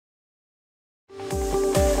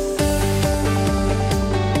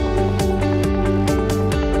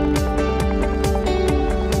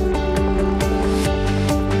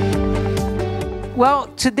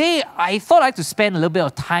today, I thought I'd like to spend a little bit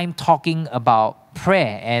of time talking about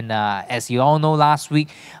prayer. And as you all know, last week,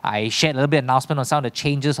 I shared a little bit of announcement on some of the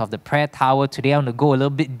changes of the prayer tower. Today, I want to go a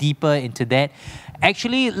little bit deeper into that.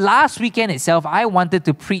 Actually, last weekend itself, I wanted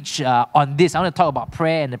to preach on this. I want to talk about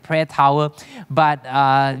prayer and the prayer tower. But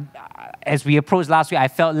as we approached last week, I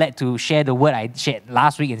felt led to share the word I shared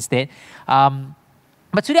last week instead.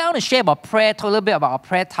 But today I want to share about prayer, talk a little bit about our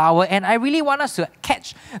prayer tower, and I really want us to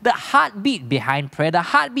catch the heartbeat behind prayer, the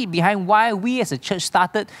heartbeat behind why we as a church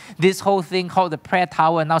started this whole thing called the prayer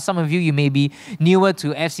tower. And now some of you may be newer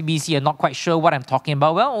to FCBC and not quite sure what I'm talking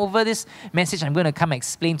about. Well, over this message, I'm going to come and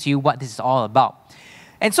explain to you what this is all about.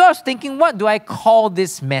 And so I was thinking, what do I call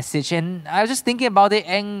this message? And I was just thinking about it,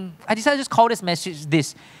 and I decided to just call this message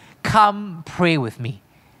this: come pray with me.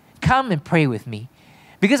 Come and pray with me.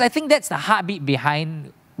 Because I think that's the heartbeat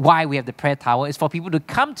behind why we have the prayer tower, is for people to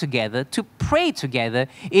come together, to pray together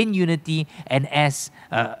in unity and as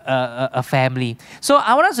a family. So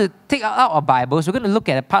I want us to take out our Bibles. We're going to look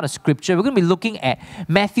at a part of Scripture. We're going to be looking at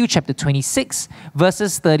Matthew chapter 26,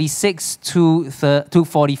 verses 36 to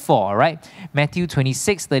 44, all right? Matthew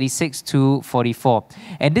 26, 36 to 44.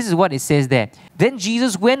 And this is what it says there. Then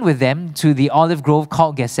Jesus went with them to the olive grove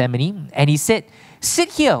called Gethsemane, and he said,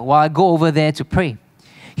 "Sit here while I go over there to pray."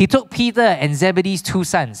 He took Peter and Zebedee's two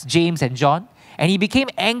sons, James and John, and he became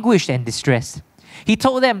anguished and distressed. He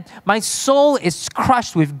told them, "My soul is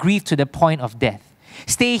crushed with grief to the point of death.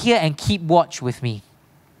 Stay here and keep watch with me."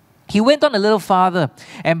 He went on a little farther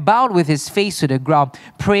and bowed with his face to the ground,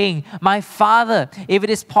 praying, "My Father, if it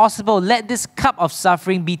is possible, let this cup of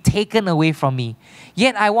suffering be taken away from me.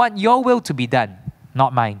 Yet I want your will to be done,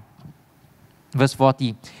 not mine." Verse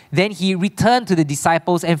 40, then he returned to the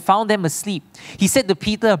disciples and found them asleep. He said to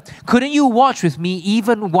Peter, "Couldn't you watch with me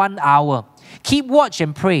even 1 hour? Keep watch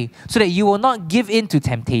and pray so that you will not give in to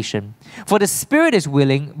temptation. For the spirit is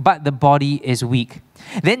willing, but the body is weak."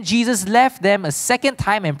 Then Jesus left them a second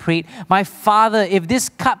time and prayed, "My Father, if this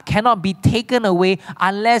cup cannot be taken away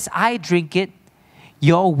unless I drink it,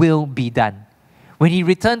 your will be done." When he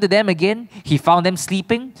returned to them again, he found them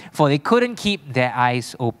sleeping, for they couldn't keep their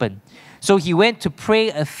eyes open. So he went to pray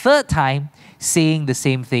a third time, saying the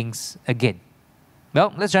same things again.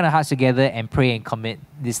 Well, let's join our hearts together and pray and commit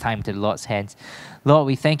this time to the Lord's hands. Lord,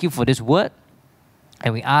 we thank you for this word,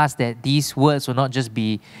 and we ask that these words will not just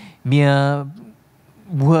be mere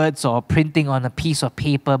words or printing on a piece of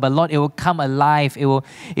paper, but Lord, it will come alive. It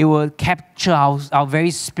will capture our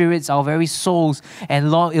very spirits, our very souls,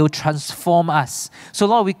 and Lord, it will transform us. So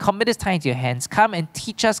Lord, we commit this time to your hands. Come and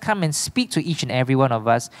teach us, come and speak to each and every one of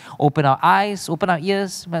us. Open our eyes, open our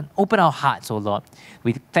ears, but open our hearts, oh Lord.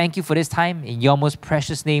 We thank you for this time. In your most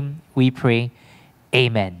precious name, we pray.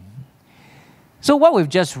 Amen. So what we've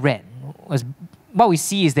just read was, what we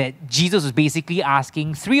see is that Jesus was basically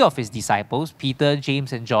asking three of his disciples, Peter,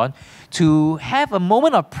 James, and John, to have a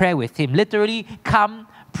moment of prayer with him. Literally, come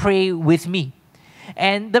pray with me.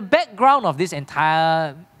 And the background of this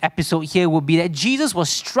entire episode here would be that Jesus was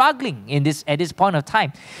struggling at this point of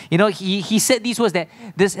time. You know, he said these words, that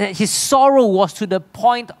his sorrow was to the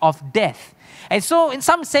point of death. And so in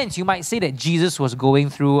some sense, you might say that Jesus was going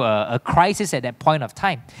through a crisis at that point of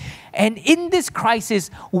time. And in this crisis,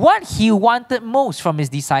 what he wanted most from his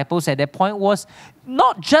disciples at that point was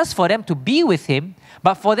not just for them to be with him,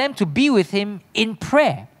 but for them to be with him in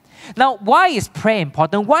prayer. Now, why is prayer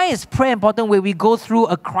important? Why is prayer important when we go through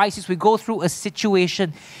a crisis, we go through a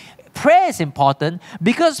situation? Prayer is important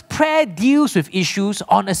because prayer deals with issues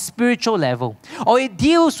on a spiritual level, or it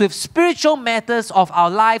deals with spiritual matters of our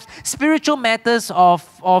lives, spiritual matters of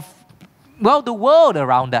the world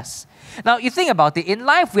around us. Now, you think about it, in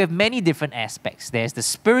life we have many different aspects. There's the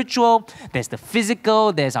spiritual, there's the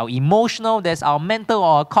physical, there's our emotional, there's our mental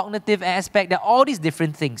or cognitive aspect. There are all these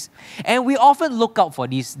different things. And we often look out for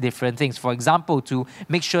these different things. For example, to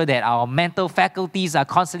make sure that our mental faculties are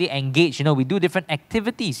constantly engaged. You know, we do different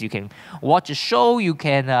activities. You can watch a show, you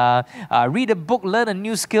can read a book, learn a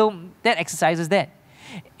new skill. That exercises that.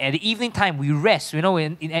 At the evening time, we rest. You know,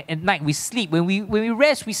 at night we sleep. When we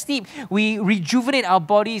rest, we sleep. We rejuvenate our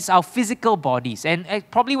bodies, our physical bodies. And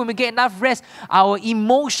probably when we get enough rest, our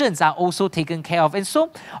emotions are also taken care of. And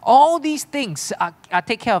so all these things are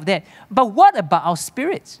take care of that. But what about our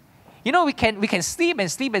spirits? You know, we can sleep and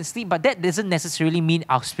sleep and sleep, but that doesn't necessarily mean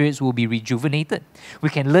our spirits will be rejuvenated. We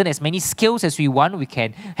can learn as many skills as we want. We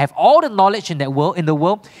can have all the knowledge in the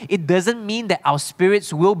world. It doesn't mean that our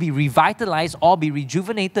spirits will be revitalized or be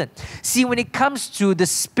rejuvenated. See, when it comes to the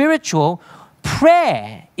spiritual,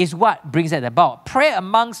 prayer is what brings that about. Prayer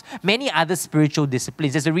amongst many other spiritual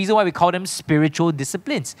disciplines. There's a reason why we call them spiritual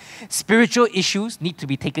disciplines. Spiritual issues need to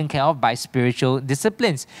be taken care of by spiritual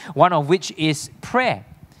disciplines, one of which is prayer.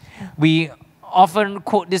 We often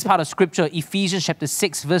quote this part of scripture, Ephesians chapter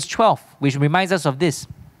 6, verse 12, which reminds us of this.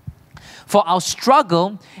 For our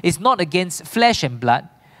struggle is not against flesh and blood,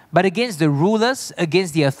 but against the rulers,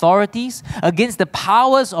 against the authorities, against the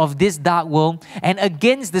powers of this dark world, and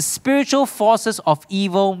against the spiritual forces of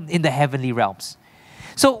evil in the heavenly realms.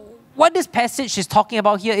 So what this passage is talking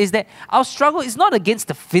about here is that our struggle is not against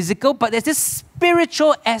the physical, but there's this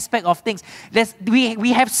spiritual aspect of things. We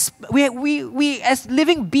as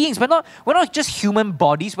living beings, we're not just human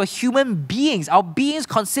bodies, we're human beings. Our beings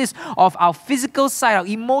consist of our physical side, our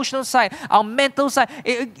emotional side, our mental side.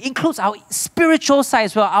 It includes our spiritual side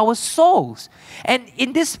as well, our souls. And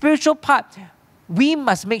in this spiritual part, we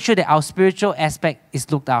must make sure that our spiritual aspect is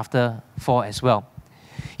looked after for as well.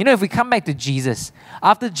 You know, if we come back to Jesus,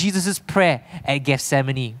 after Jesus' prayer at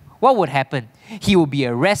Gethsemane, what would happen? He would be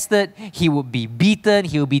arrested, he would be beaten,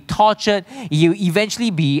 he would be tortured, he would eventually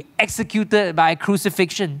be executed by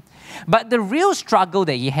crucifixion. But the real struggle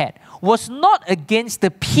that he had was not against the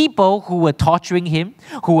people who were torturing him,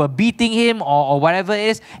 who were beating him or whatever it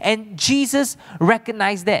is, and Jesus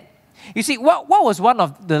recognized that. You see, what was one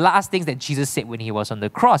of the last things that Jesus said when he was on the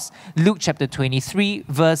cross? Luke chapter 23,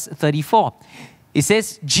 verse 34. It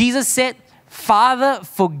says, Jesus said, Father,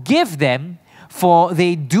 forgive them, for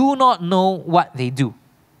they do not know what they do.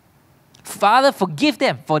 Father, forgive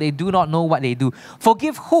them, for they do not know what they do.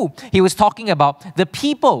 Forgive who? He was talking about the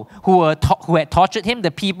people who had tortured him,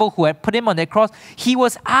 the people who had put him on the cross. He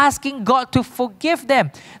was asking God to forgive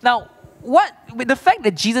them. Now, the fact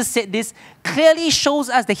that Jesus said this clearly shows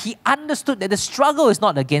us that he understood that the struggle is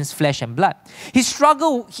not against flesh and blood. His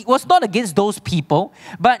struggle was not against those people,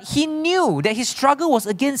 but he knew that his struggle was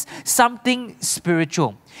against something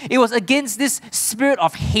spiritual. It was against this spirit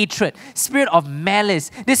of hatred, spirit of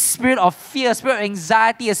malice, this spirit of fear, spirit of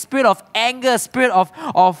anxiety, a spirit of anger, a spirit of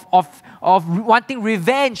wanting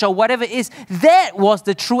revenge or whatever it is. That was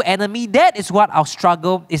the true enemy. That is what our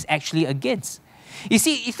struggle is actually against. You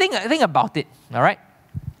see, you think about it, all right?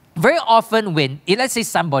 Very often when, let's say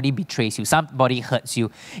somebody betrays you, somebody hurts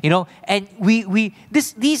you, and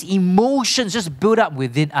these emotions just build up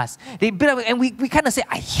within us. They build up and we kind of say,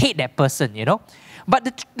 I hate that person,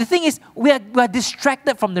 But the thing is, we are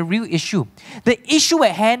distracted from the real issue. The issue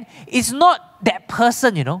at hand is not that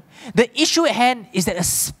person, The issue at hand is that a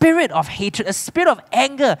spirit of hatred, a spirit of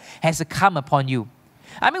anger has come upon you.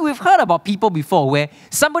 I mean, we've heard about people before where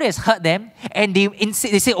somebody has hurt them and they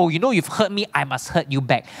say, oh, you've hurt me, I must hurt you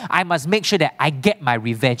back. I must make sure that I get my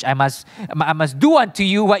revenge. I must do unto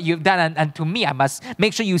you what you've done unto me. I must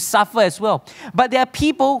make sure you suffer as well. But there are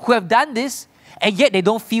people who have done this and yet they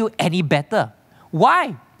don't feel any better.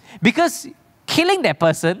 Why? Because killing that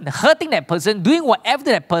person, hurting that person, doing whatever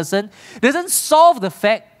to that person doesn't solve the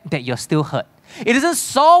fact that you're still hurt. It doesn't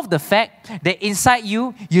solve the fact that inside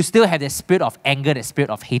you still have that spirit of anger, that spirit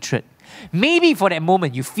of hatred. Maybe for that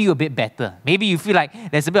moment you feel a bit better. Maybe you feel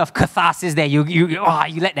like there's a bit of catharsis there. You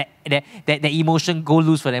let that emotion go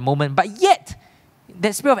loose for that moment. But yet,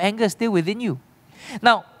 that spirit of anger is still within you.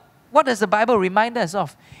 Now, what does the Bible remind us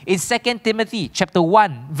of? In 2 Timothy chapter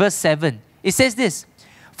 1, verse 7, it says this,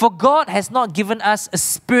 For God has not given us a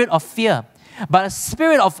spirit of fear, but a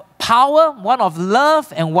spirit of power, one of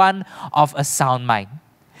love, and one of a sound mind.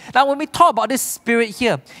 Now, when we talk about this spirit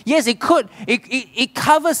here, yes, it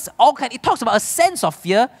covers all kinds. It talks about a sense of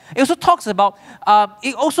fear. It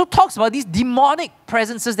also talks about these demonic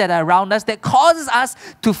presences that are around us that causes us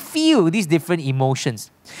to feel these different emotions.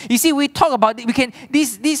 You see, we talk about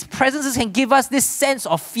these presences can give us this sense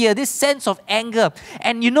of fear, this sense of anger.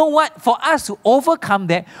 And you know what? For us to overcome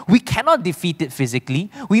that, we cannot defeat it physically.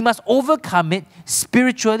 We must overcome it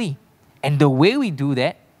spiritually. And the way we do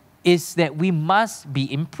that is that we must be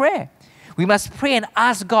in prayer. We must pray and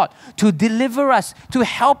ask God to deliver us, to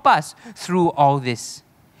help us through all this.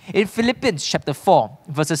 In Philippians chapter 4,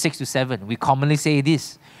 verses 6 to 7, we commonly say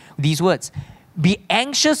these words, Be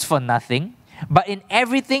anxious for nothing, but in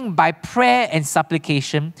everything by prayer and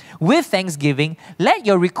supplication, with thanksgiving, let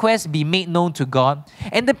your requests be made known to God,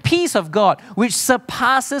 and the peace of God, which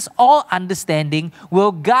surpasses all understanding,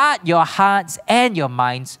 will guard your hearts and your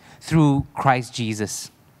minds through Christ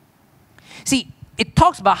Jesus. See, it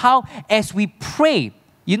talks about how as we pray,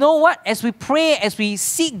 you know what? As we pray, as we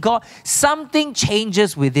seek God, something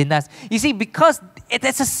changes within us. You see, because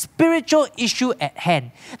there's a spiritual issue at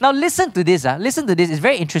hand. Now listen to this. Listen to this. It's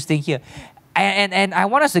very interesting here. And I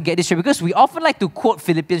want us to get this straight because we often like to quote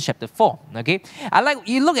Philippians chapter 4, okay?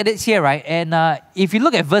 You look at it here, right? And if you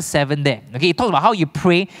look at verse 7 there, okay, it talks about how you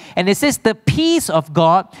pray. And it says, the peace of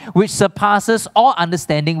God, which surpasses all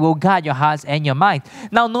understanding, will guard your hearts and your minds.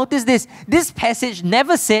 Now notice this. This passage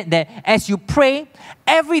never said that as you pray,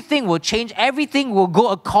 everything will change. Everything will go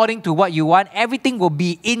according to what you want. Everything will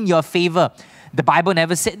be in your favor. The Bible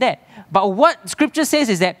never said that. But what Scripture says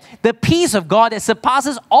is that the peace of God that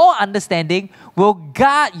surpasses all understanding will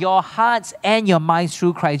guard your hearts and your minds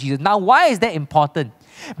through Christ Jesus. Now, why is that important?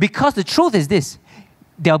 Because the truth is this.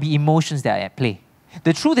 There'll be emotions that are at play.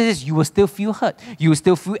 The truth is you will still feel hurt. You will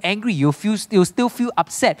still feel angry. You'll still feel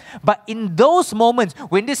upset. But in those moments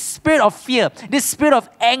when this spirit of fear, this spirit of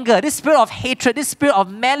anger, this spirit of hatred, this spirit of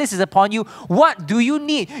malice is upon you, what do you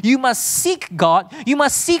need? You must seek God. You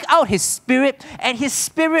must seek out His Spirit, and His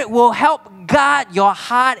Spirit will help guard your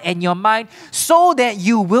heart and your mind so that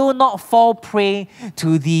you will not fall prey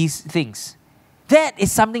to these things. That is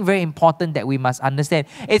something very important that we must understand.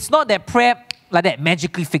 It's not that prayer like that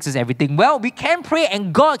magically fixes everything. Well, we can pray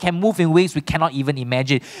and God can move in ways we cannot even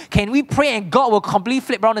imagine. Can we pray and God will completely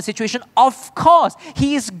flip around the situation? Of course.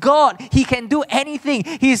 He is God. He can do anything.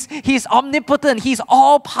 He's omnipotent. He's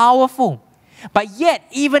all-powerful. But yet,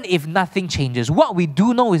 even if nothing changes, what we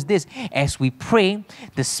do know is this. As we pray,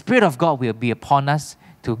 the Spirit of God will be upon us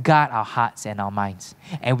to guard our hearts and our minds.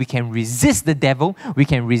 And we can resist the devil. We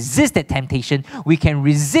can resist that temptation. We can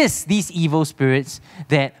resist these evil spirits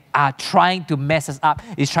that are trying to mess us up,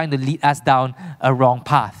 is trying to lead us down a wrong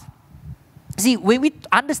path. See, when we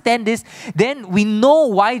understand this, then we know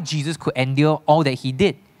why Jesus could endure all that He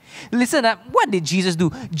did. Listen up, what did Jesus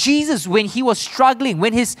do? Jesus, when He was struggling,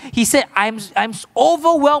 when He said, I'm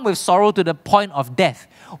overwhelmed with sorrow to the point of death,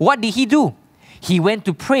 what did He do? He went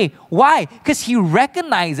to pray. Why? Because He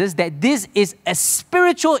recognizes that this is a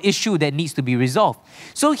spiritual issue that needs to be resolved.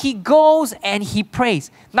 So He goes and He prays.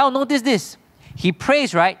 Now notice this. He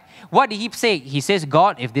prays, right? What did He say? He says,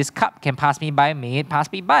 God, if this cup can pass me by, may it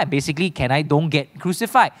pass me by. Basically, don't get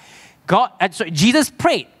crucified? Jesus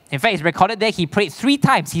prayed. In fact, it's recorded there, He prayed 3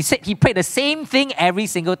 times. He said He prayed the same thing every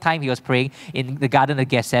single time He was praying in the Garden of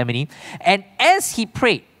Gethsemane. And as He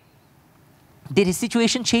prayed, did His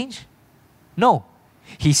situation change? No.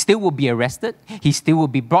 He still will be arrested. He still will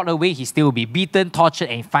be brought away. He still will be beaten, tortured,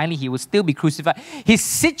 and finally He will still be crucified. His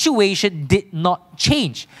situation did not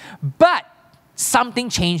change. But something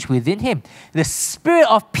changed within Him. The spirit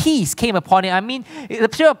of peace came upon Him. The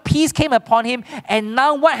spirit of peace came upon Him. And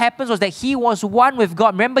now what happens was that He was one with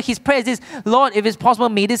God. Remember, His prayer is this, Lord, if it's possible,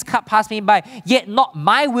 may this cup pass me by. Yet not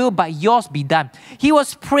my will, but yours be done. He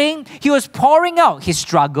was praying. He was pouring out His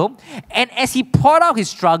struggle. And as He poured out His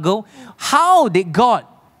struggle, how did God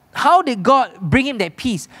bring Him that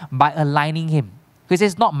peace? By aligning Him. Because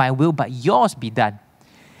it's not my will, but yours be done.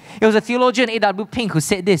 It was a theologian, A.W. Pink, who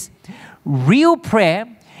said this, real prayer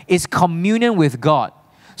is communion with God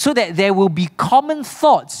so that there will be common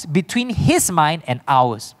thoughts between His mind and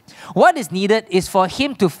ours. What is needed is for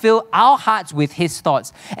Him to fill our hearts with His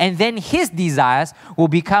thoughts, and then His desires will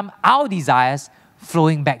become our desires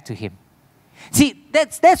flowing back to Him. See,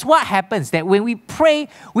 that's what happens, that when we pray,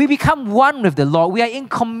 we become one with the Lord. We are in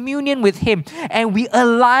communion with Him and we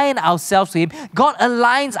align ourselves to Him. God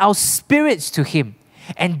aligns our spirits to Him.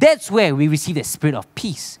 And that's where we receive that spirit of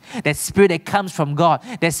peace, that spirit that comes from God,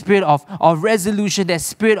 that spirit of resolution, that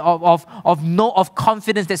spirit of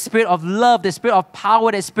confidence, that spirit of love, that spirit of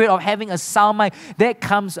power, that spirit of having a sound mind, that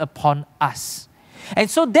comes upon us. And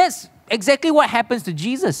so that's exactly what happens to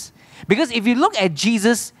Jesus. Because if you look at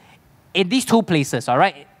Jesus in these 2 places, all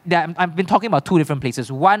right, I've been talking about 2 different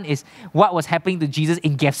places. One is what was happening to Jesus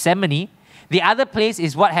in Gethsemane. The other place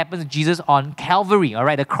is what happened to Jesus on Calvary, all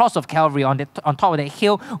right, the cross of Calvary on top of that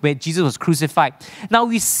hill where Jesus was crucified. Now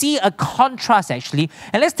we see a contrast actually,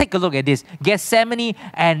 and let's take a look at this, Gethsemane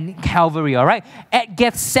and Calvary, all right. At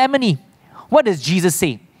Gethsemane, what does Jesus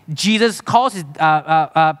say? Jesus calls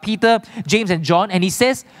Peter, James, and John, and He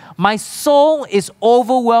says, my soul is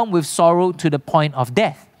overwhelmed with sorrow to the point of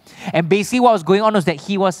death. And basically what was going on was that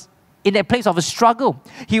He was in that place of a struggle.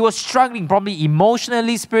 He was struggling probably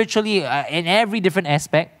emotionally, spiritually, in every different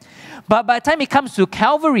aspect. But by the time it comes to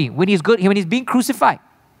Calvary, when He's being crucified,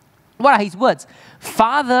 what are His words?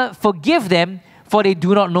 Father, forgive them, for they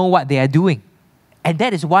do not know what they are doing. And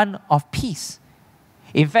that is one of peace.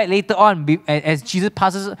 In fact, later on, as Jesus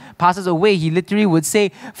passes away, He literally would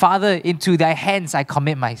say, Father, into Thy hands I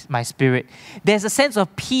commit my spirit. There's a sense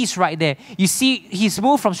of peace right there. You see, He's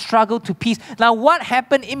moved from struggle to peace. Now, what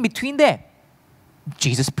happened in between there?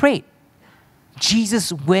 Jesus prayed.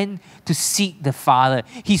 Jesus went to seek the Father.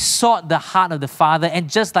 He sought the heart of the Father. And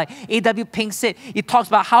just like A.W. Pink said, it talks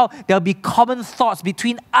about how there'll be common thoughts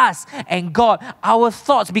between us and God. Our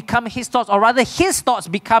thoughts become His thoughts, or rather His thoughts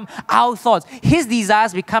become our thoughts. His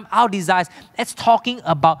desires become our desires. That's talking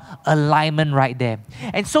about alignment right there.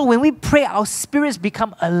 And so when we pray, our spirits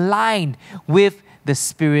become aligned with the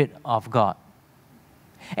Spirit of God.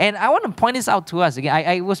 And I want to point this out to us again.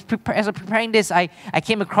 I was as I was preparing this, I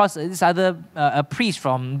came across this other a priest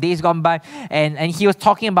from days gone by, and he was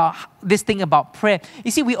talking about this thing about prayer.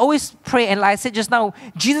 You see, we always pray, and like I said just now,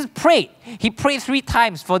 Jesus prayed. He prayed 3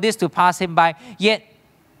 times for this to pass him by, yet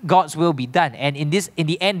God's will be done. And in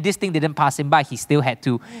the end, this thing didn't pass him by. He still had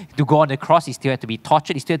to go on the cross. He still had to be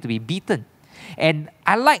tortured. He still had to be beaten. And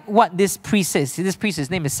I like what this priest says. This priest, his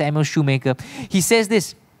name is Samuel Shoemaker. He says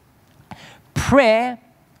this: prayer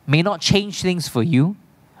may not change things for you,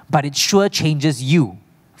 but it sure changes you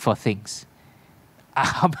for things.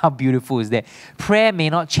 How beautiful is that? Prayer may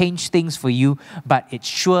not change things for you, but it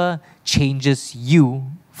sure changes you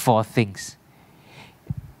for things.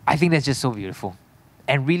 I think that's just so beautiful.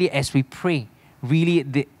 And really, as we pray,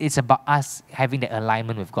 really, it's about us having that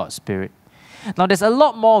alignment with God's Spirit. Now, there's a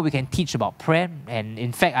lot more we can teach about prayer. And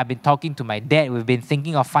in fact, I've been talking to my dad. We've been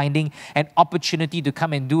thinking of finding an opportunity to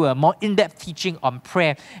come and do a more in-depth teaching on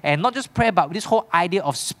prayer. And not just prayer, but this whole idea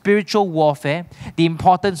of spiritual warfare, the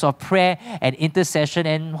importance of prayer and intercession.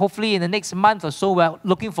 And hopefully in the next month or so, we're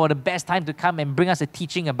looking for the best time to come and bring us a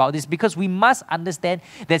teaching about this, because we must understand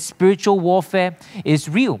that spiritual warfare is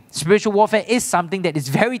real. Spiritual warfare is something that is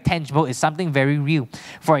very tangible, is something very real.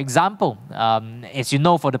 For example, as you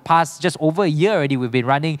know, for the past just over a year already, we've been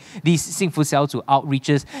running these Singfu Cell to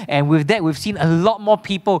outreaches, and with that we've seen a lot more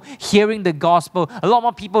people hearing the gospel, a lot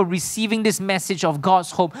more people receiving this message of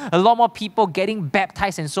God's hope, a lot more people getting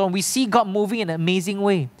baptized and so on. We see God moving in an amazing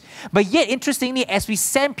way. But yet, interestingly, as we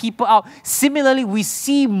send people out, similarly we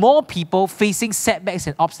see more people facing setbacks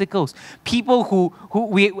and obstacles. People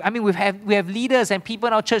we have leaders and people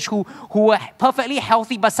in our church who are perfectly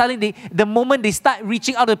healthy, but suddenly the moment they start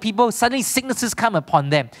reaching out to people, suddenly sicknesses come upon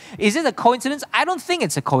them. Is it a coincidence? I don't think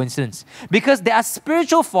it's a coincidence, because there are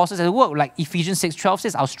spiritual forces at work, like Ephesians 6:12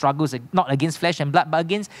 says, our struggles are not against flesh and blood, but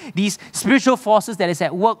against these spiritual forces that is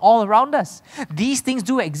at work all around us. These things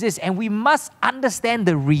do exist, and we must understand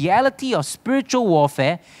the reality of spiritual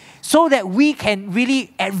warfare so that we can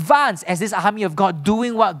really advance as this army of God,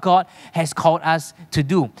 doing what God has called us to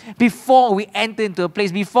do. Before we enter into a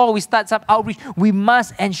place, before we start some outreach, we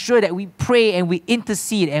must ensure that we pray and we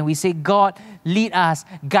intercede and we say, God, lead us,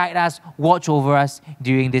 guide us, watch over us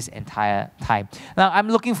during this entire time. Now, I'm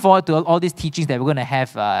looking forward to all these teachings that we're going to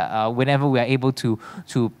have whenever we are able to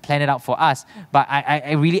plan it out for us. But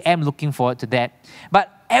I really am looking forward to that.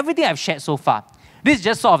 But everything I've shared so far, this is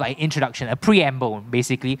just sort of like an introduction, a preamble,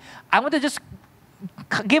 basically. I want to just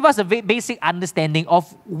give us a basic understanding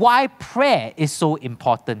of why prayer is so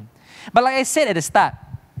important. But like I said at the start,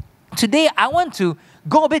 today I want to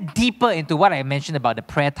go a bit deeper into what I mentioned about the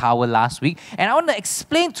prayer tower last week, and I want to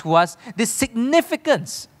explain to us the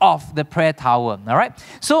significance of the prayer tower, all right?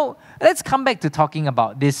 So let's come back to talking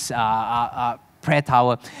about this prayer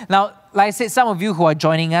tower. Now, like I said, some of you who are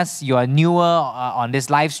joining us, you are newer on this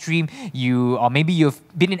live stream, or maybe you've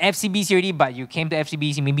been in FCBC already, but you came to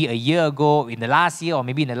FCBC maybe a year ago, in the last year, or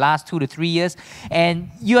maybe in the last 2 to 3 years, and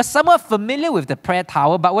you are somewhat familiar with the prayer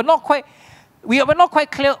tower, but we're not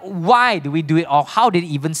quite clear why do we do it, or how did it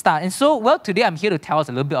even start. And so, well, today I'm here to tell us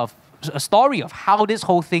a little bit of a story of how this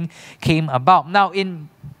whole thing came about. Now,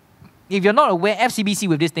 if you're not aware, FCBC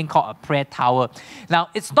with this thing called a prayer tower. Now,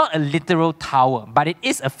 it's not a literal tower, but it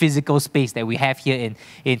is a physical space that we have here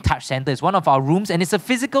in Touch Center. It's one of our rooms, and it's a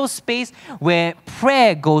physical space where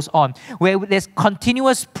prayer goes on, where there's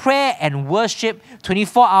continuous prayer and worship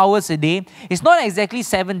 24 hours a day. It's not exactly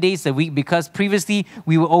 7 days a week, because previously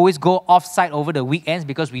we would always go off-site over the weekends,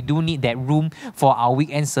 because we do need that room for our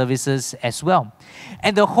weekend services as well.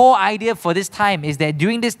 And the whole idea for this time is that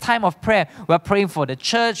during this time of prayer, we're praying for the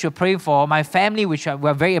church, we're praying for my family, which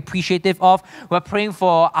we're very appreciative of. We're praying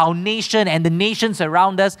for our nation and the nations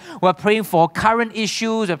around us. We're praying for current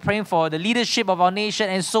issues. We're praying for the leadership of our nation,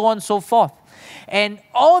 and so on and so forth. And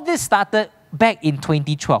all this started back in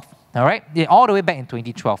 2012, all right? All the way back in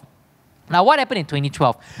 2012. Now, what happened in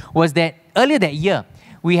 2012 was that earlier that year,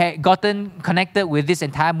 we had gotten connected with this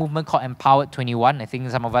entire movement called Empowered 21. I think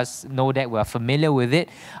some of us know that, we're familiar with it.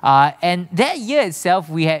 And that year itself,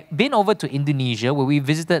 we had been over to Indonesia where we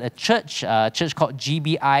visited a church called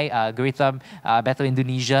GBI, Greater Bethel,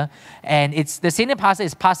 Indonesia. And it's the senior pastor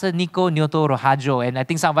is Pastor Nico Nyoto Rohajo. And I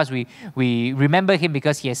think some of us, we remember him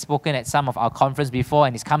because he has spoken at some of our conference before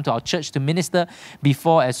and he's come to our church to minister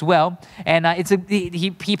before as well. And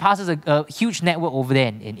he passes a huge network over there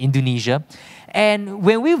in Indonesia. And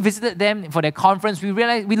when we visited them for their conference, we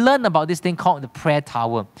learned about this thing called the prayer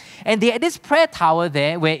tower. And they had this prayer tower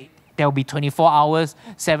there where there will be 24 hours,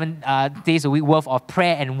 7 days a week worth of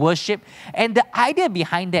prayer and worship. And the idea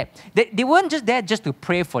behind that, they weren't just there just to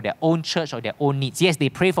pray for their own church or their own needs. Yes, they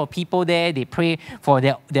pray for people there, they pray for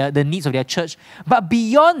the needs of their church. But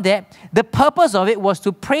beyond that, the purpose of it was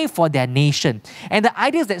to pray for their nation. And the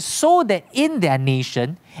idea is that so that in their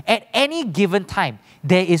nation, at any given time,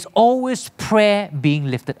 there is always prayer being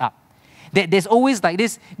lifted up. There's always like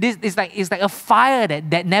this it's like a fire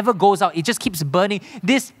that never goes out. It just keeps burning.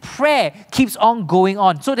 This prayer keeps on going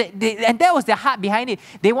on. So and that was their heart behind it.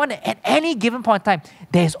 They want at any given point in time,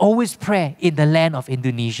 there's always prayer in the land of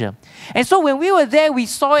Indonesia. And so when we were there, we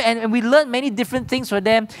saw it and we learned many different things from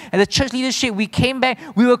them. And the church leadership, we came back,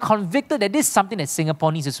 we were convicted that this is something that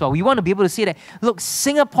Singapore needs as well. We want to be able to say that, look,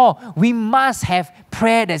 Singapore, we must have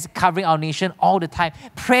prayer that's covering our nation all the time.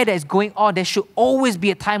 Prayer that is going on. There should always be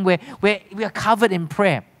a time where we are covered in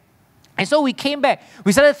prayer. And so we came back.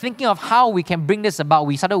 We started thinking of how we can bring this about.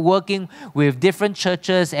 We started working with different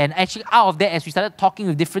churches. And actually out of that, as we started talking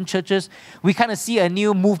with different churches, we kind of see a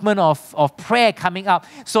new movement of prayer coming up.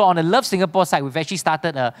 So on the Love Singapore side, we've actually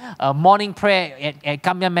started a morning prayer at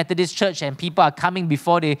Kam Yen Methodist Church. And people are coming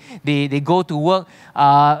before they go to work.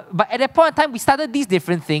 But at that point in time, we started these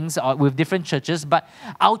different things with different churches. But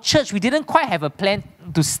our church, we didn't quite have a plan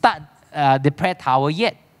to start the prayer tower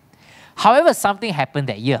yet. However, something happened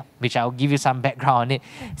that year, which I'll give you some background on it.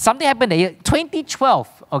 Something happened that year,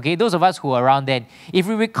 2012, okay, those of us who were around then. If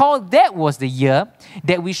we recall, that was the year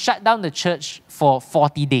that we shut down the church for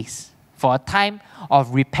 40 days, for a time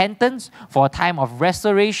of repentance, for a time of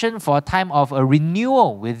restoration, for a time of a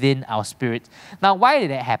renewal within our spirit. Now, why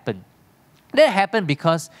did that happen? That happened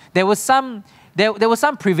because there was some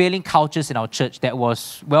prevailing cultures in our church that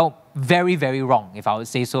was, well, very, very wrong, if I would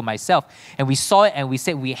say so myself. And we saw it and we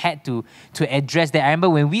said we had to address that. I remember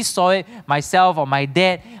when we saw it, myself or my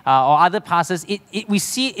dad or other pastors, we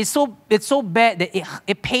see it's so bad that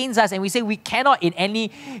it pains us, and we say we cannot in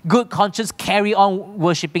any good conscience carry on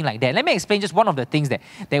worshipping like that. Let me explain just one of the things that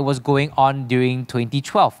was going on during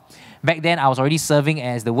 2012. Back then, I was already serving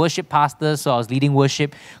as the worship pastor, so I was leading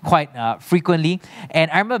worship quite frequently. And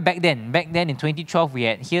I remember back then in 2012, we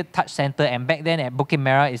had here Touch Center, and back then at Bukit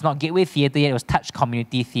Merah, it's not Gateway Theatre yet, it was Touch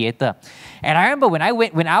Community Theatre. And I remember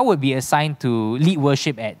when I would be assigned to lead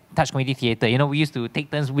worship at Touch Community Theatre, you know, we used to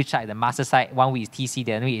take turns which side, the master side, 1 week is TC,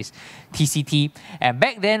 the other week is TCT. And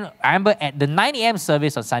back then, I remember at the 9 a.m.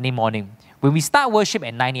 service on Sunday morning, when we start worship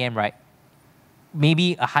at 9 a.m., right,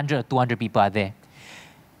 maybe 100 or 200 people are there.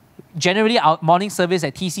 Generally, our morning service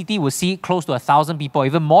at TCT will see close to 1,000 people,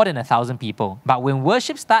 even more than 1,000 people. But when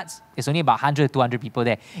worship starts, it's only about 100 to 200 people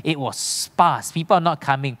there. It was sparse. People are not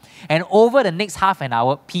coming. And over the next half an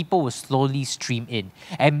hour, people will slowly stream in.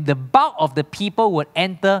 And the bulk of the people would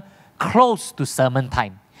enter close to sermon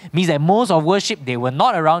time. Means that most of worship, they were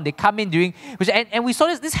not around. They come in during, and we saw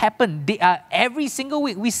this happen. Every single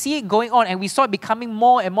week, we see it going on, and we saw it becoming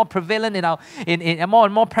more and more prevalent more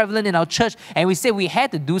and more prevalent in our church. And we said we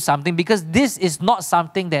had to do something because this is not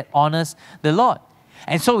something that honors the Lord.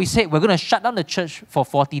 And so we said we're going to shut down the church for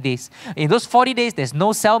 40 days. In those 40 days, there's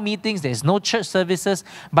no cell meetings, there's no church services.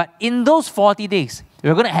 But in those 40 days,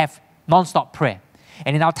 we're going to have non-stop prayer.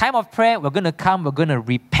 And in our time of prayer, we're going to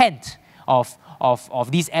repent of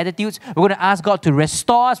these attitudes. We're going to ask God to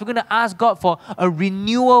restore us. We're going to ask God for a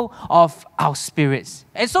renewal of our spirits.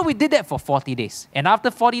 And so we did that for 40 days. And after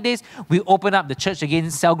 40 days, we opened up the church again.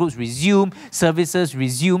 Cell groups resume, services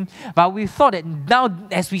resume. But we thought that now,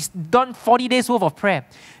 as we've done 40 days worth of prayer,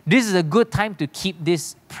 this is a good time to keep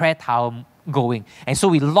this prayer tower going. And so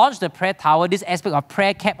we launched the prayer tower. This aspect of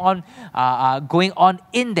prayer kept on going on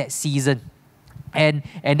in that season. And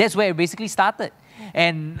that's where it basically started.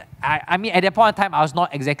 And I mean, at that point in time, I was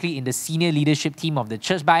not exactly in the senior leadership team of the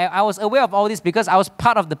church, but I was aware of all this because I was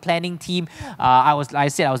part of the planning team. I was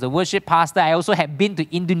the worship pastor. I also had been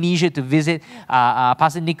to Indonesia to visit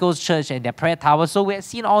Pastor Nico's church and their prayer tower. So we had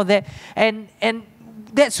seen all that. And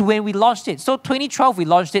that's when we launched it. So 2012, we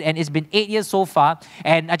launched it, and it's been 8 years so far.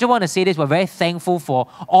 And I just want to say this, we're very thankful for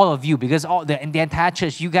all of you, because the entire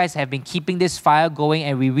church, you guys have been keeping this fire going,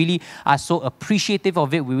 and we really are so appreciative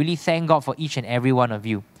of it. We really thank God for each and every one of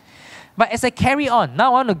you. But as I carry on, now I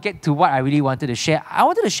want to get to what I really wanted to share. I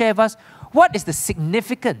wanted to share with us, what is the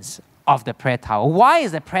significance of the prayer tower? Why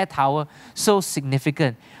is the prayer tower so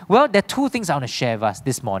significant? Well, there are two things I want to share with us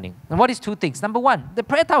this morning. And what is two things? Number one, the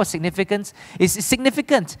prayer tower significance is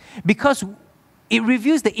significant because it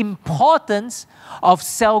reveals the importance of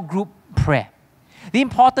cell group prayer. The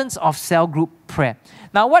importance of cell group prayer.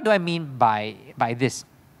 Now, what do I mean by this?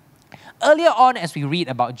 Earlier on, as we read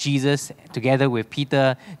about Jesus together with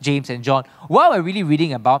Peter, James, and John, what we're really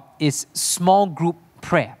reading about is small group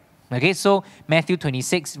prayer. Okay, so Matthew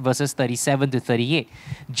 26, verses 37 to 38.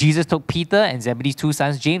 Jesus took Peter and Zebedee's two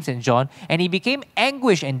sons, James and John, and he became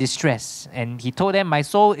anguished and distressed. And he told them, "My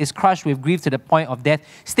soul is crushed with grief to the point of death.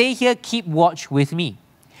 Stay here, keep watch with me."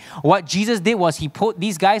 What Jesus did was he put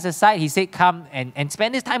these guys aside. He said, "Come and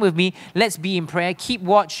spend this time with me. Let's be in prayer. Keep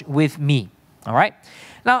watch with me." All right?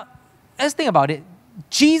 Now, let's think about it.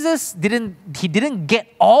 Jesus didn't get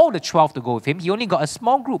all the 12 to go with him. He only got a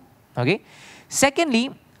small group. Okay?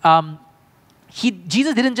 Secondly,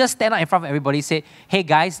 Jesus didn't just stand up in front of everybody and say, "Hey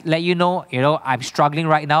guys, let you know, I'm struggling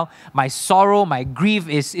right now. My sorrow, my grief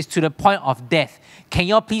is to the point of death. Can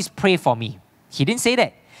you all please pray for me?" He didn't say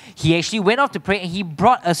that. He actually went off to pray, and he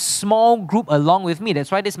brought a small group along with me. That's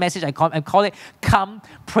why this message, I call it, "Come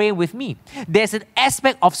Pray With Me." There's an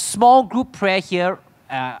aspect of small group prayer here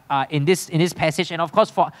in this passage. And of course,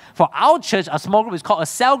 for our church, a small group is called a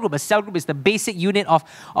cell group. A cell group is the basic unit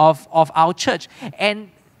of our church. And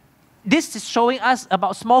this is showing us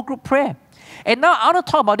about small group prayer. And now I want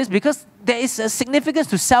to talk about this because there is a significance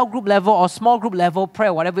to cell group level or small group level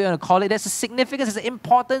prayer, whatever you want to call it. There's a significance, there's an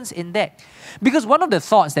importance in that. Because one of the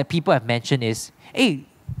thoughts that people have mentioned is, hey,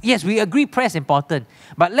 yes, we agree prayer is important,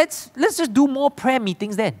 but let's just do more prayer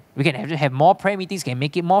meetings then. We can have more prayer meetings, can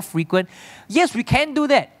make it more frequent. Yes, we can do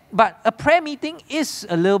that, but a prayer meeting is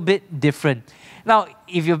a little bit different. Now,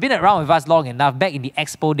 if you've been around with us long enough, back in the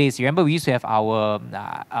Expo days, you remember we used to have our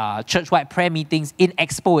church-wide prayer meetings in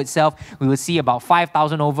Expo itself. We would see about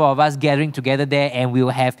 5,000 over of us gathering together there, and we will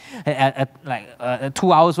have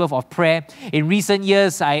 2 hours worth of prayer. In recent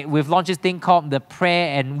years, we've launched this thing called the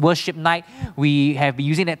Prayer and Worship Night. We have been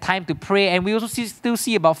using that time to pray, and we also still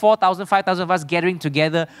see about 4,000, 5,000 of us gathering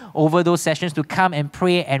together over those sessions to come and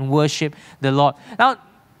pray and worship the Lord. Now,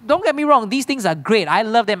 don't get me wrong, these things are great. I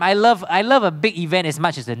love them. I love a big event as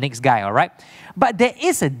much as the next guy, all right? But there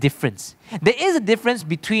is a difference. There is a difference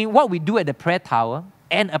between what we do at the prayer tower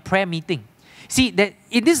and a prayer meeting. See, that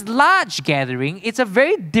in this large gathering, it's a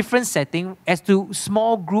very different setting as to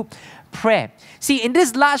small group prayer. See, in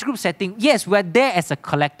this large group setting, yes, we're there as a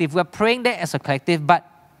collective. We're praying there as a collective, but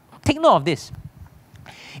take note of this.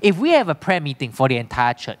 If we have a prayer meeting for the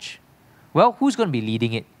entire church, well, who's going to be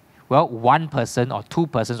leading it? Well, one person or two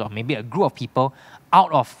persons or maybe a group of people out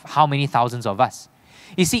of how many thousands of us.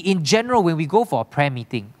 You see, in general, when we go for a prayer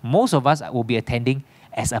meeting, most of us will be attending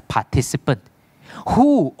as a participant.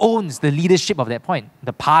 Who owns the leadership of that point?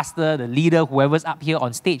 The pastor, the leader, whoever's up here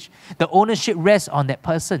on stage. The ownership rests on that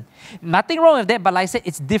person. Nothing wrong with that, but like I said,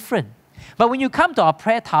 it's different. But when you come to our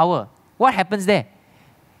prayer tower, what happens there?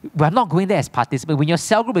 We're not going there as participants. When your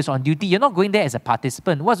cell group is on duty, you're not going there as a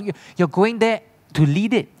participant. You're going there to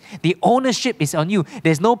lead it. The ownership is on you.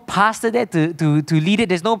 There's no pastor there to lead it.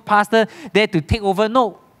 There's no pastor there to take over.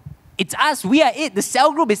 No, it's us. We are it. The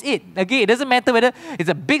cell group is it. Okay, it doesn't matter whether it's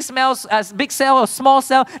a big cell or small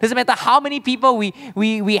cell. It doesn't matter how many people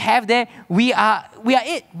we have there. We are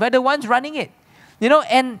it. We're the ones running it.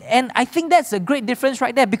 And I think that's a great difference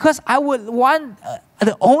right there, because I would want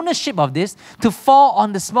the ownership of this to fall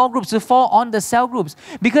on the small groups, to fall on the cell groups.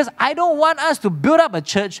 Because I don't want us to build up a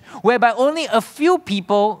church whereby only a few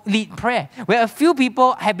people lead prayer, where a few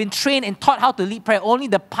people have been trained and taught how to lead prayer. Only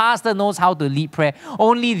the pastor knows how to lead prayer.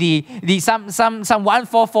 Only some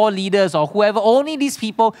 144 leaders or whoever, only these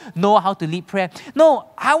people know how to lead prayer. No,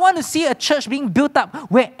 I want to see a church being built up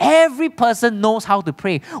where every person knows how to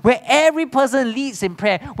pray, where every person leads in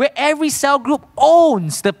prayer, where every cell group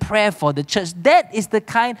owns the prayer for the church. That is the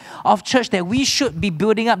kind of church that we should be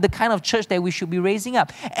building up, the kind of church that we should be raising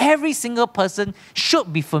up. Every single person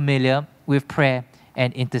should be familiar with prayer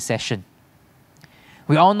and intercession.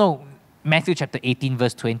 We all know Matthew chapter 18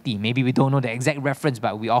 verse 20. Maybe we don't know the exact reference,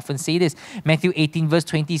 but we often say this. Matthew 18 verse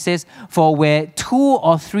 20 says, "For where 2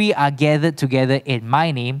 or 3 are gathered together in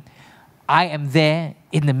my name, I am there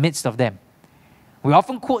in the midst of them." We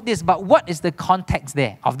often quote this, but what is the context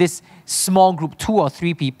there of this small group, 2 or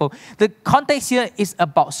 3 people? The context here is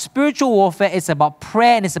about spiritual warfare, it's about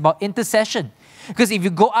prayer, and it's about intercession. Because if you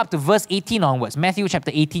go up to verse 18 onwards, Matthew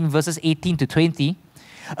chapter 18, verses 18 to 20,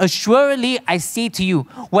 assuredly I say to you,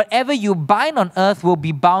 whatever you bind on earth will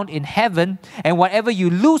be bound in heaven, and whatever you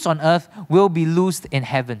loose on earth will be loosed in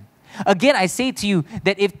heaven. Again, I say to you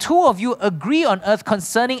that if 2 of you agree on earth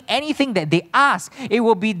concerning anything that they ask, it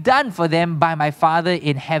will be done for them by my Father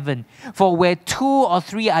in heaven. For where 2 or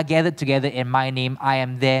 3 are gathered together in my name, I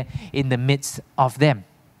am there in the midst of them.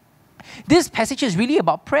 This passage is really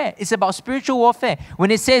about prayer. It's about spiritual warfare. When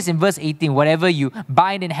it says in verse 18, whatever you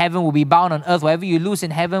bind in heaven will be bound on earth, whatever you loose in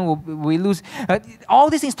heaven will loose. All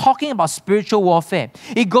these things talking about spiritual warfare.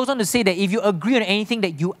 It goes on to say that if you agree on anything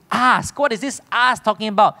that you ask, what is this ask talking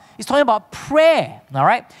about? It's talking about prayer, all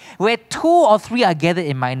right? Where 2 or 3 are gathered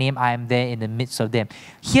in my name, I am there in the midst of them.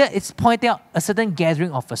 Here it's pointing out a certain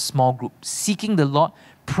gathering of a small group, seeking the Lord,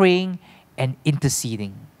 praying and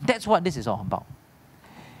interceding. That's what this is all about.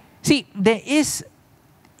 See, it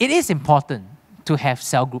is important to have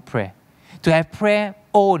cell group prayer, to have prayer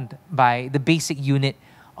owned by the basic unit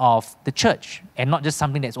of the church, and not just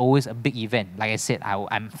something that's always a big event. Like I said,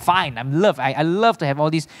 I'm fine, I love to have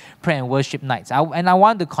all these prayer and worship nights, and I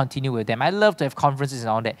want to continue with them. I love to have conferences and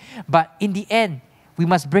all that. But in the end, we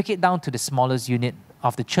must break it down to the smallest unit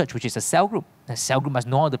of the church, which is a cell group. A cell group must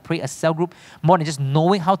know how to pray. A cell group, more than just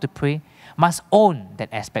knowing how to pray, must own that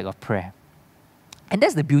aspect of prayer. And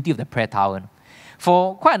that's the beauty of the prayer tower.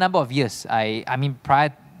 For quite a number of years, I mean,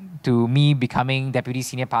 prior to me becoming deputy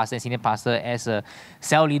senior pastor and senior pastor, as a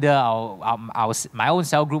cell leader, my own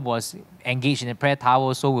cell group was engaged in the prayer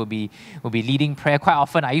tower, so we'll be leading prayer. Quite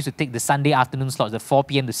often, I used to take the Sunday afternoon slots, the 4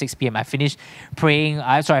 p.m. to 6 p.m. I finished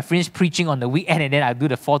preaching on the weekend, and then I do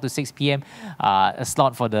the 4 to 6 p.m.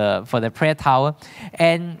 Slot for the prayer tower.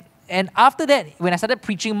 And after that, when I started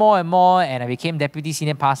preaching more and more, and I became deputy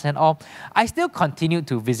senior pastor and all, I still continued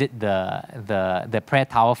to visit the prayer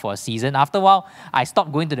tower for a season. After a while, I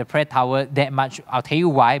stopped going to the prayer tower that much. I'll tell you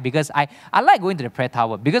why. Because I like going to the prayer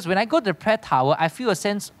tower. Because when I go to the prayer tower, I feel a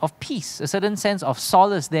sense of peace, a certain sense of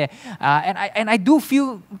solace there. And I do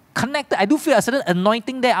feel connected. I do feel a certain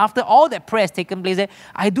anointing there. After all that prayer has taken place there,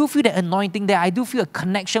 I do feel that anointing there. I do feel a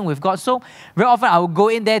connection with God. So very often I will go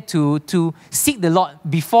in there to seek the Lord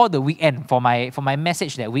before the weekend for my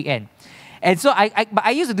message that weekend. And so but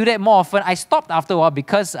I used to do that more often. I stopped after a while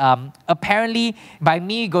because apparently by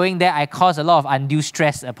me going there, I caused a lot of undue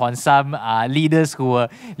stress upon some leaders who were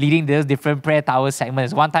leading those different prayer tower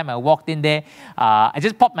segments. One time I walked in there, I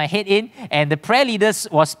just popped my head in, and the prayer leaders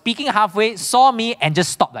was speaking halfway, saw me, and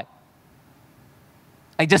just stopped.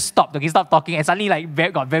 I just stopped. Okay, stopped talking, and suddenly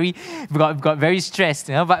got very stressed.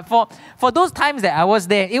 You know, but for those times that I was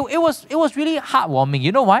there, it was really heartwarming.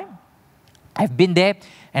 You know why? I've been there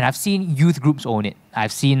and I've seen youth groups own it.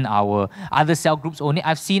 I've seen our other cell groups own it.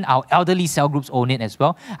 I've seen our elderly cell groups own it as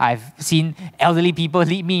well. I've seen elderly people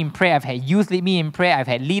lead me in prayer. I've had youth lead me in prayer. I've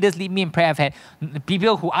had leaders lead me in prayer. I've had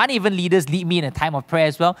people who aren't even leaders lead me in a time of prayer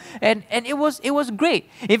as well. And it was great.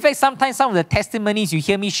 In fact, sometimes some of the testimonies you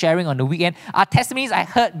hear me sharing on the weekend are testimonies I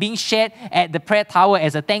heard being shared at the prayer tower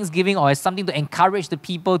as a thanksgiving or as something to encourage the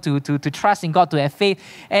people to trust in God, to have faith.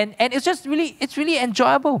 And it's just really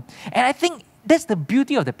enjoyable. And I think that's the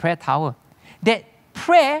beauty of the prayer tower. That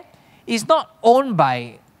prayer is not owned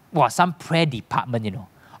by some prayer department, you know,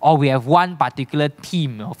 or we have one particular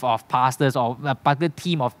team of pastors or a particular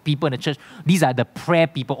team of people in the church. These are the prayer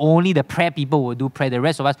people. Only the prayer people will do prayer. The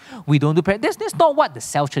rest of us, we don't do prayer. That's not what the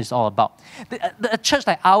cell church is all about. A church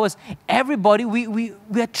like ours, everybody, we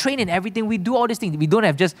are trained in everything. We do all these things. We don't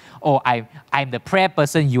have just, I'm the prayer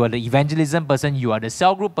person, you are the evangelism person, you are the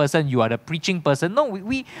cell group person, you are the preaching person. No,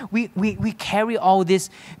 we carry all this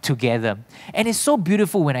together. And it's so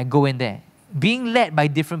beautiful when I go in there, being led by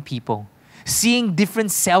different people, seeing different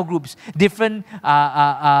cell groups, different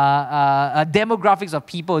demographics of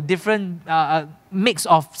people, different mix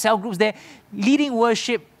of cell groups there, leading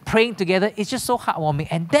worship, praying together. It's just so heartwarming.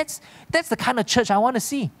 And that's the kind of church I want to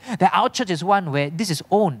see. That our church is one where this is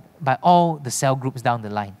owned by all the cell groups down the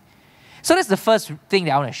line. So that's the first thing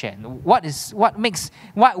that I want to share. Why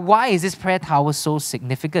is this prayer tower so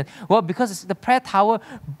significant? Well, because the prayer tower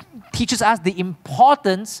teaches us the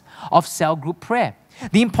importance of cell group prayer.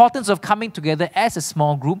 The importance of coming together as a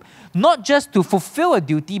small group, not just to fulfill a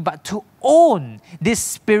duty, but to own this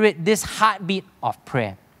spirit, this heartbeat of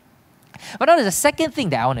prayer. But now there's a second thing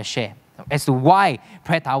that I want to share as to why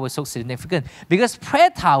prayer tower is so significant. Because prayer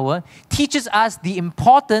tower teaches us the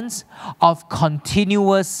importance of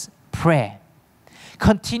continuous prayer.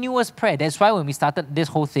 Continuous prayer. That's why when we started this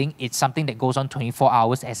whole thing, it's something that goes on 24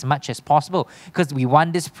 hours as much as possible, because we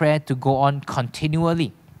want this prayer to go on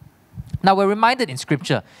continually. Now, we're reminded in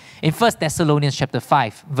Scripture, in 1 Thessalonians chapter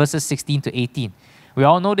 5, verses 16 to 18. We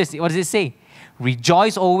all know this. What does it say?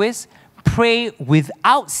 Rejoice always, pray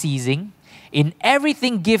without ceasing, in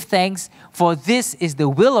everything give thanks, for this is the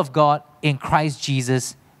will of God in Christ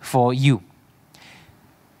Jesus for you.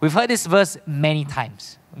 We've heard this verse many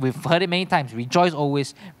times. We've heard it many times. Rejoice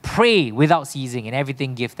always, pray without ceasing, in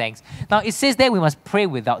everything give thanks. Now, it says that we must pray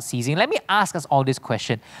without ceasing. Let me ask us all this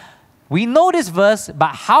question. We know this verse,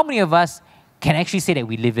 but how many of us can actually say that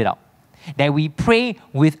we live it out? That we pray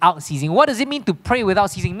without ceasing. What does it mean to pray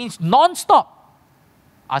without ceasing? It means non-stop.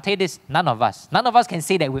 I'll tell you this, none of us can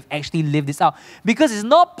say that we've actually lived this out, because it's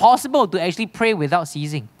not possible to actually pray without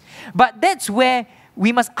ceasing. But that's where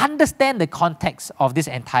we must understand the context of this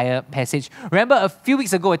entire passage. Remember, a few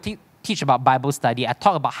weeks ago, I teach about Bible study. I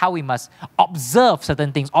talked about how we must observe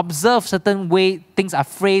certain things, observe certain way things are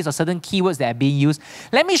phrased or certain keywords that are being used.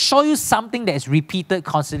 Let me show you something that is repeated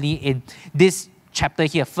constantly in this chapter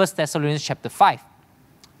here, 1 Thessalonians chapter 5.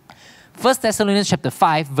 1 Thessalonians chapter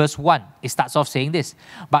 5, verse 1, it starts off saying this,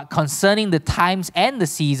 but concerning the times and the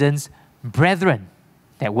seasons, brethren,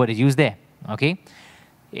 that word is used there, okay?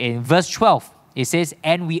 In verse 12, it says,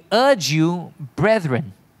 and we urge you,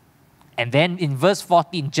 brethren. And then in verse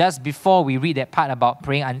 14, just before we read that part about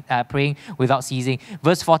praying without ceasing,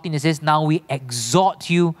 verse 14, it says, now we exhort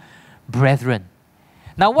you, brethren.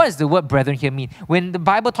 Now, what does the word brethren here mean? When the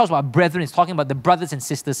Bible talks about brethren, it's talking about the brothers and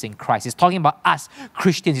sisters in Christ. It's talking about us,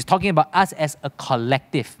 Christians. It's talking about us as a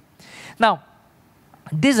collective. Now,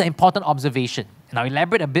 this is an important observation, and I'll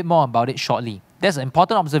elaborate a bit more about it shortly. There's an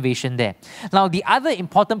important observation there. Now, the other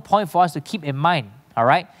important point for us to keep in mind, all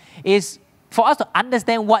right, is for us to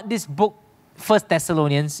understand what this book, 1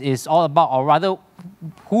 Thessalonians, is all about, or rather,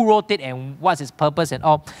 who wrote it and what's its purpose and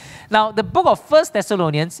all. Now, the book of 1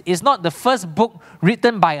 Thessalonians is not the first book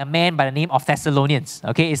written by a man by the name of Thessalonians,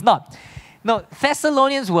 okay? It's not. No,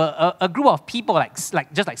 Thessalonians were a group of people just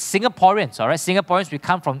like Singaporeans, all right? Singaporeans, we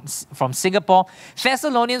come from Singapore.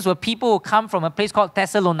 Thessalonians were people who come from a place called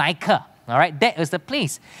Thessalonica, all right? That is the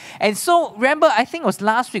place. And so, remember, I think it was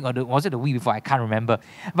last week, or was it the week before? I can't remember.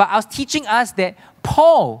 But I was teaching us that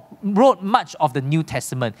Paul wrote much of the New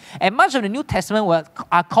Testament. And much of the New Testament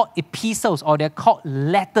are called epistles, or they're called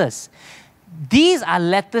letters. These are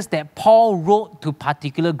letters that Paul wrote to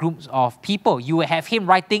particular groups of people. You would have him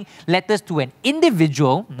writing letters to an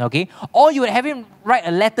individual, okay? Or you would have him write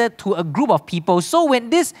a letter to a group of people. So when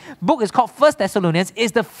this book is called 1 Thessalonians,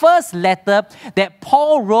 it's the first letter that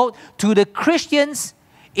Paul wrote to the Christians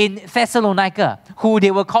in Thessalonica, who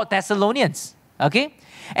they were called Thessalonians, okay?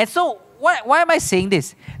 And so why am I saying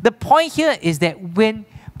this? The point here is that when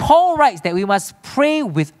Paul writes that we must pray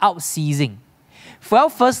without ceasing, well,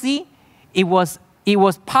 firstly, it was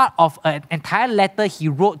part of an entire letter he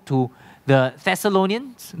wrote to the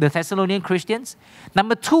Thessalonian Christians.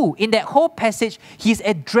 Number two, in that whole passage, he's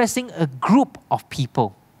addressing a group of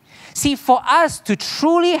people. See, for us to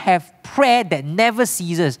truly have prayer that never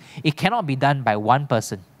ceases, it cannot be done by one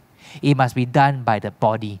person. It must be done by the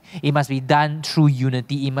body. It must be done through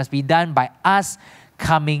unity. It must be done by us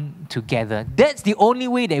coming together. That's the only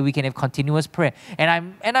way that we can have continuous prayer.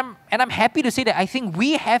 And I'm happy to say that I think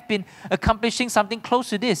we have been accomplishing something close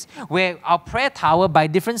to this, where our prayer tower, by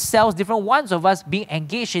different cells, different ones of us being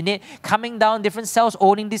engaged in it, coming down, different cells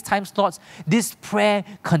owning these time slots, this prayer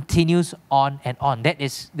continues on and on. That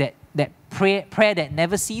is that prayer that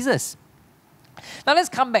never ceases. Now let's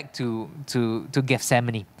come back to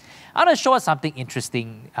Gethsemane. I want to show us something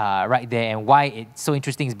interesting right there, and why it's so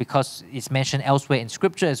interesting is because it's mentioned elsewhere in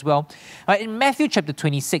Scripture as well. In Matthew chapter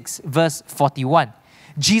 26, verse 41,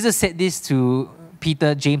 Jesus said this to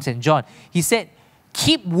Peter, James, and John. He said,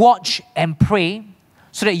 keep watch and pray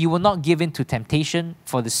so that you will not give in to temptation,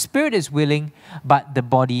 for the spirit is willing, but the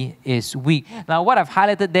body is weak. Now, what I've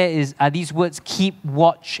highlighted there are these words, keep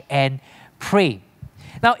watch and pray.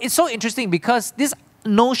 Now, it's so interesting because this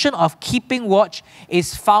notion of keeping watch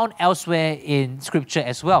is found elsewhere in Scripture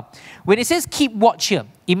as well. When it says keep watch here,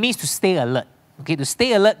 it means to stay alert. Okay, to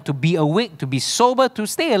stay alert, to be awake, to be sober, to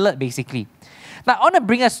stay alert basically. Now, I want to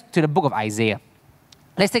bring us to the book of Isaiah.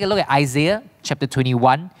 Let's take a look at Isaiah chapter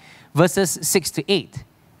 21, verses 6 to 8.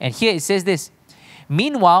 And here it says this,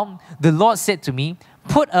 meanwhile, the Lord said to me,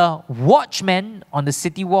 put a watchman on the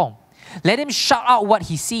city wall. Let him shout out what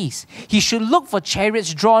he sees. He should look for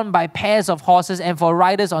chariots drawn by pairs of horses and for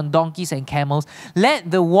riders on donkeys and camels.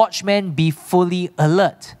 Let the watchman be fully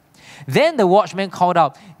alert. Then the watchman called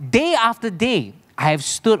out, day after day I have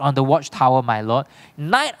stood on the watchtower, my Lord.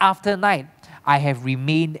 Night after night I have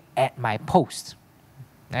remained at my post.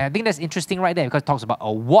 And I think that's interesting right there, because it talks about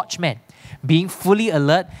a watchman being fully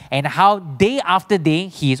alert, and how day after day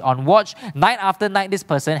he is on watch, night after night this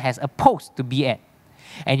person has a post to be at.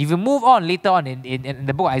 And if you move on later on in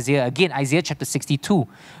the book of Isaiah, again, Isaiah chapter 62,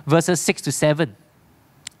 verses 6 to 7,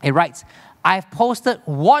 it writes, I've posted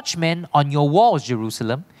watchmen on your walls,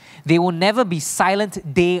 Jerusalem. They will never be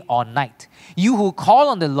silent day or night. You who call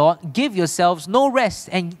on the Lord, give yourselves no rest,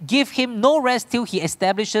 and give him no rest till he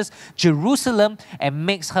establishes Jerusalem and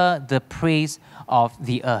makes her the praise of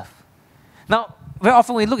the earth. Now, very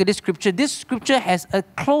often when we look at this scripture has a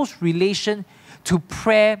close relation to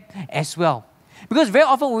prayer as well. Because very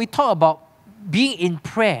often when we talk about being in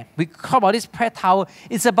prayer, we talk about this prayer tower,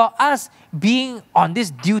 it's about us being on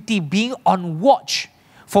this duty, being on watch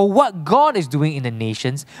for what God is doing in the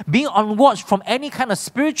nations, being on watch from any kind of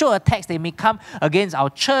spiritual attacks that may come against our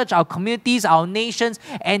church, our communities, our nations,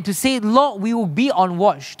 and to say, Lord, we will be on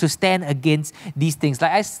watch to stand against these things.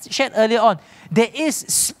 Like I shared earlier on, there is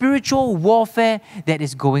spiritual warfare that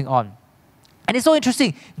is going on. And it's so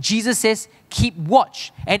interesting. Jesus says, keep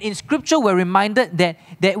watch. And in scripture, we're reminded that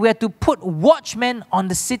we are to put watchmen on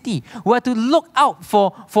the city. We are to look out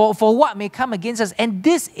for what may come against us. And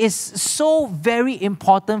this is so very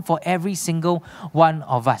important for every single one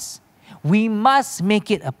of us. We must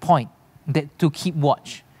make it a point to keep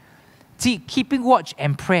watch. See, keeping watch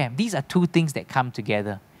and prayer, these are two things that come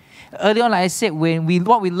together. Earlier on, like I said,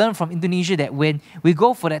 what we learned from Indonesia, that when we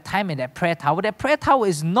go for that time in that prayer tower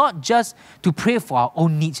is not just to pray for our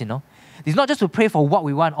own needs, It's not just to pray for what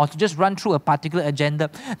we want or to just run through a particular agenda.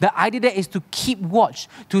 The idea there is to keep watch,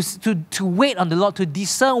 to wait on the Lord, to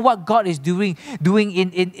discern what God is doing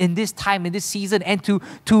in this time, in this season, and to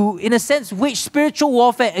in a sense, wage spiritual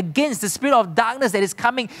warfare against the spirit of darkness that is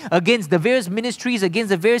coming against the various ministries, against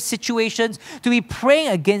the various situations, to be praying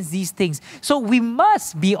against these things. So we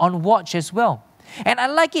must be on watch as well. And I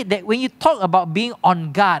like it that when you talk about being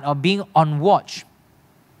on guard or being on watch,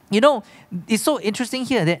 it's so interesting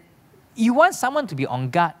here that you want someone to be on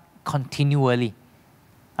guard continually.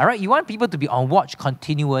 All right? You want people to be on watch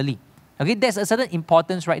continually. Okay? There's a certain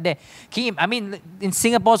importance right there. In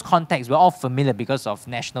Singapore's context, we're all familiar because of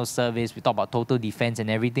national service. We talk about total defense and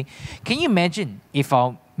everything. Can you imagine if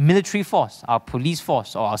our military force, our police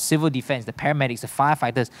force, or our civil defense, the paramedics, the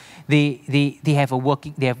firefighters, they have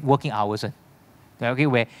working hours? Okay,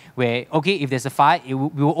 where if there's a fire, we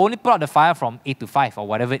will only put out the fire from 8 to 5 or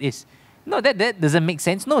whatever it is. No, that doesn't make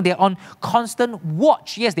sense. No, they're on constant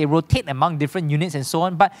watch. Yes, they rotate among different units and so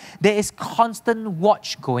on, but there is constant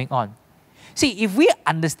watch going on. See, if we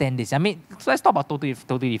understand this, so let's talk about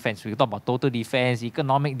total defense. We can talk about total defense,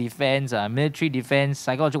 economic defense, military defense,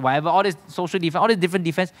 psychological, whatever, all this social defense, all this different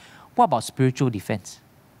defense. What about spiritual defense?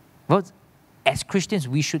 Well, as Christians,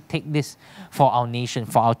 we should take this for our nation,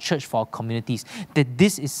 for our church, for our communities, that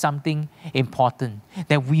this is something important,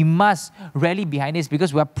 that we must rally behind this,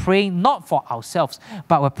 because we're praying not for ourselves,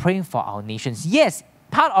 but we're praying for our nations. Yes,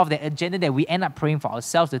 part of the agenda that we end up praying for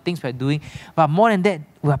ourselves, the things we're doing, but more than that,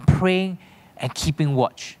 we're praying and keeping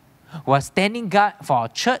watch. We're standing guard for our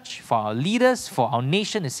church, for our leaders, for our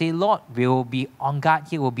nation, to say, Lord, we will be on guard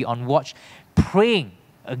here, we'll be on watch, praying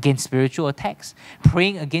against spiritual attacks,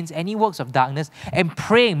 praying against any works of darkness, and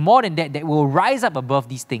praying more than that, that we will rise up above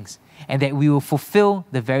these things and that we will fulfill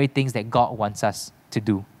the very things that God wants us to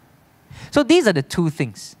do. So these are the two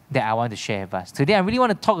things that I want to share with us. Today, I really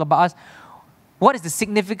want to talk about us. What is the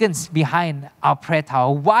significance behind our prayer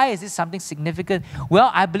tower? Why is this something significant?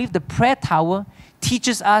 Well, I believe the prayer tower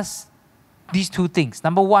teaches us these two things.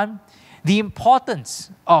 Number one, the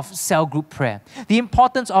importance of cell group prayer. The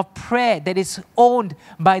importance of prayer that is owned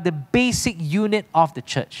by the basic unit of the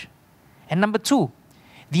church. And number two,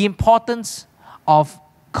 the importance of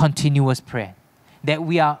continuous prayer. That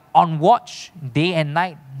we are on watch day and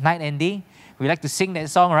night, night and day. We like to sing that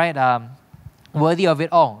song, right? Worthy of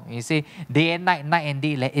it all. You say, day and night, night and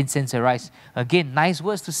day, let incense arise. Again, nice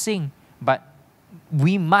words to sing, but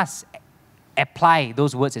we must apply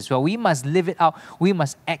those words as well. We must live it out. We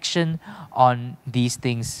must action on these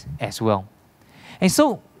things as well. And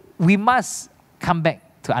so we must come back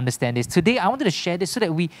to understand this. Today, I wanted to share this so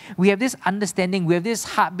that we have this understanding, we have this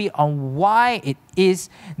heartbeat on why it is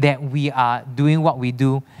that we are doing what we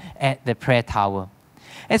do at the prayer tower.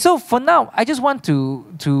 And so for now, I just want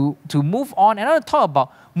to move on, and I want to talk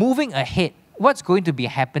about moving ahead. What's going to be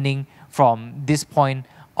happening from this point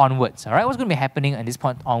onwards. All right, what's going to be happening at this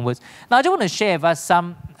point onwards? Now, I just want to share with us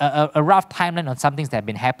a rough timeline on some things that have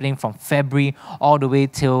been happening from February all the way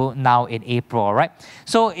till now in April. All right.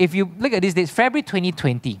 So if you look at these dates, February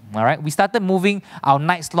 2020. All right, we started moving our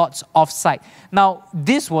night slots off-site. Now,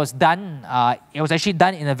 this was done. It was actually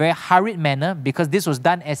done in a very hurried manner because this was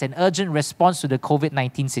done as an urgent response to the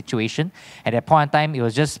COVID-19 situation. At that point in time, it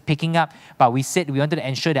was just picking up, but we said we wanted to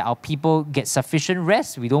ensure that our people get sufficient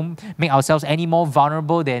rest. We don't make ourselves any more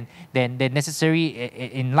vulnerable than necessary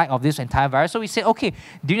in light of this entire virus. So we said, okay,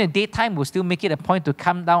 during the daytime, we'll still make it a point to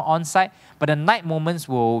come down on-site, but the night moments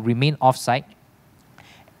will remain off-site.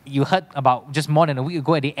 You heard about just more than a week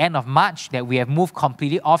ago at the end of March that we have moved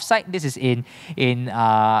completely off-site. This is in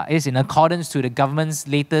accordance to the government's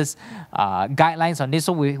latest guidelines on this.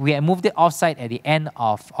 So we have moved it off-site at the end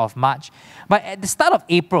of March. But at the start of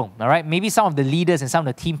April, all right, maybe some of the leaders and some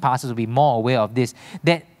of the team pastors will be more aware of this,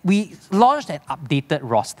 that we launched an updated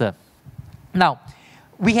roster. Now,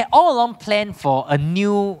 we had all along planned for a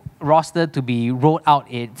new roster to be rolled out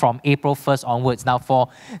from April 1st onwards. Now, for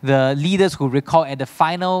the leaders who recall at the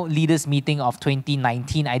final leaders meeting of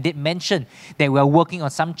 2019, I did mention that we are working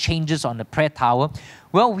on some changes on the prayer tower.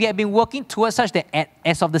 Well, we have been working towards such that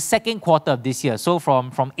as of the second quarter of this year, so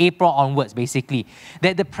from April onwards, basically,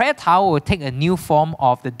 that the prayer tower will take a new form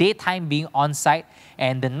of the daytime being on-site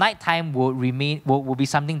and the nighttime will be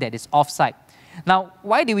something that is off-site. Now,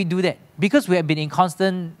 why did we do that? Because we have been in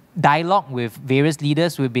constant dialogue with various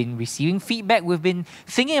leaders. We've been receiving feedback. We've been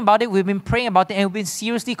thinking about it. We've been praying about it. And we've been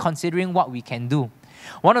seriously considering what we can do.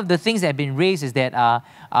 One of the things that have been raised is that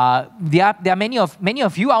there are many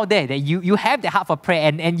of you out there that you have the heart for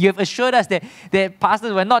prayer, and you have assured us that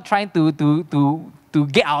pastors were not trying to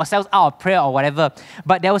get ourselves out of prayer or whatever.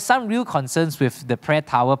 But there were some real concerns with the prayer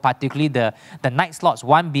tower, particularly the night slots,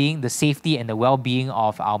 one being the safety and the well-being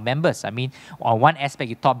of our members. I mean, on one aspect,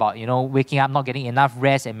 you talk about, waking up, not getting enough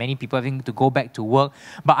rest, and many people having to go back to work.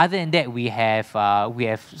 But other than that, we have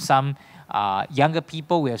some younger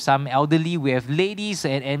people, we have some elderly, we have ladies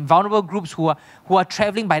and vulnerable groups who are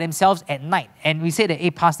traveling by themselves at night. And we said that,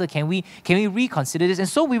 hey, Pastor, can we reconsider this? And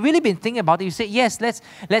so we've really been thinking about it. We said, yes, let's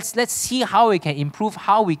see how we can improve,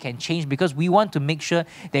 how we can change, because we want to make sure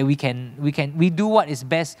that we do what is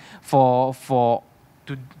best to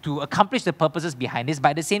accomplish the purposes behind this.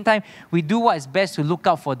 But at the same time, we do what is best to look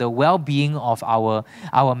out for the well-being of our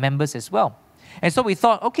members as well. And so we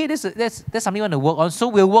thought, okay, that's something we want to work on. So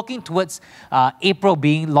we're working towards April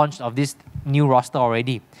being launched of this new roster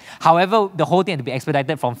already. However, the whole thing had to be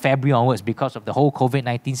expedited from February onwards because of the whole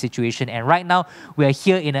COVID-19 situation. And right now, we are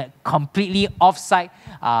here in a completely off-site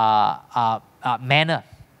manner.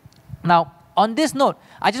 Now, on this note,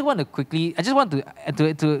 I just want to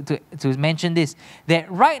mention this, that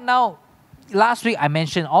right now, last week I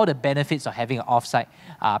mentioned all the benefits of having an off-site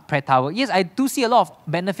prayer tower. Yes, I do see a lot of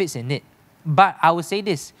benefits in it. But I will say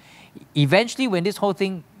this, eventually when this whole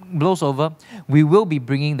thing blows over, we will be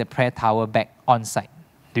bringing the prayer tower back on-site.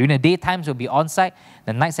 During the daytimes, we'll be on-site.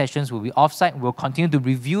 The night sessions will be off-site. We'll continue to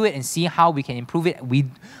review it and see how we can improve it. We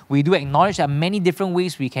do acknowledge there are many different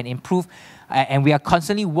ways we can improve, and we are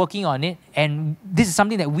constantly working on it. And this is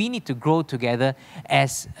something that we need to grow together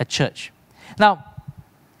as a church. Now,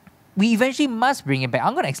 we eventually must bring it back.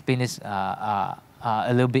 I'm going to explain this a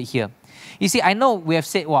little bit here. You see, I know we have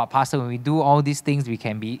said, well, Pastor, when we do all these things, we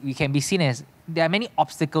can be seen as, there are many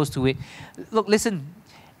obstacles to it. Look, listen,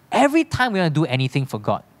 every time we want to do anything for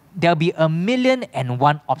God, there'll be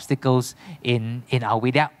 1,000,001 obstacles in our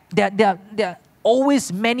way. There are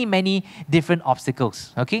always many different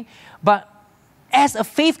obstacles, okay? But as a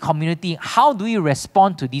faith community, how do we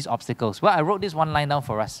respond to these obstacles? Well, I wrote this one line down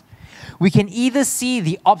for us. We can either see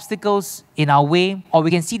the obstacles in our way, or we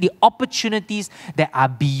can see the opportunities that are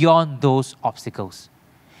beyond those obstacles.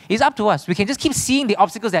 It's up to us. We can just keep seeing the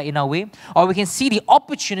obstacles that are in our way, or we can see the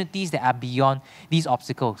opportunities that are beyond these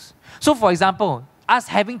obstacles. So, for example, us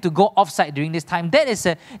having to go off-site during this time, that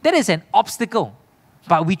is an obstacle.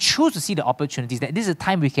 But we choose to see the opportunities, that this is a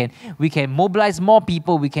time we can mobilize more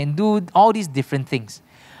people, we can do all these different things.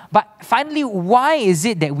 But finally, why is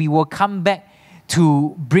it that we will come back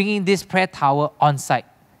to bringing this prayer tower on-site?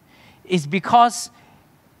 It's because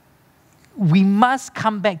we must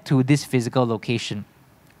come back to this physical location.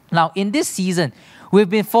 Now, in this season, we've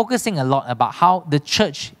been focusing a lot about how the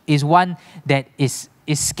church is one that is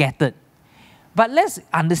scattered. But let's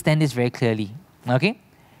understand this very clearly, okay?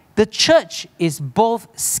 The church is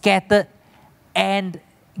both scattered and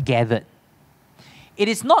gathered. It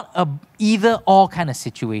is not a either-or kind of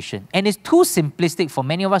situation. And it's too simplistic for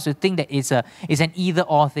many of us to think that it's an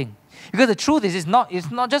either-or thing. Because the truth is, it's not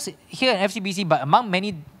just here in FCBC, but among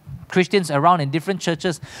many Christians around in different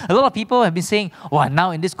churches, a lot of people have been saying, "Well,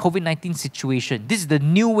 now in this COVID-19 situation, this is the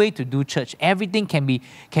new way to do church. Everything can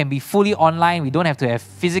be fully online. We don't have to have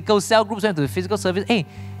physical cell groups, we don't have to have physical service." Hey,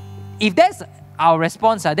 if that's our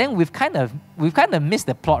response, then we've kind of missed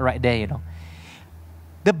the plot right there,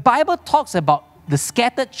 The Bible talks about the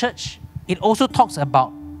scattered church. It also talks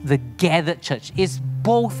about the gathered church. It's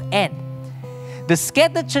both and. The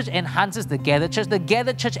scattered church enhances the gathered church. The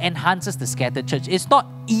gathered church enhances the scattered church. It's not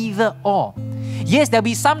either or. Yes, there'll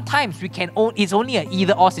be some times it's only an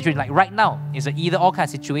either or situation. Like right now, it's an either or kind of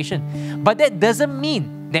situation. But that doesn't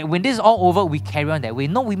mean that when this is all over, we carry on that way.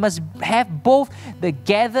 No, we must have both the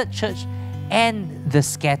gathered church and the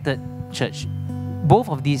scattered church. Both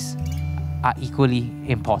of these are equally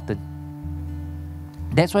important.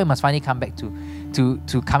 That's why we must finally come back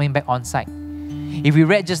to coming back on site. If we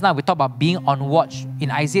read just now, we talk about being on watch.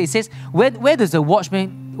 In Isaiah, it says, where do the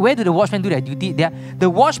watchmen do their duty? The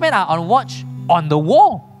watchmen are on watch on the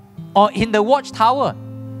wall or in the watchtower.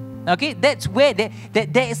 Okay, that's where there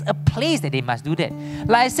is a place that they must do that.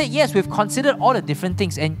 Like I said, yes, we've considered all the different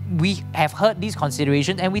things and we have heard these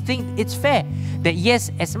considerations and we think it's fair that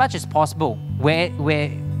yes, as much as possible, where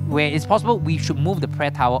it's possible, we should move the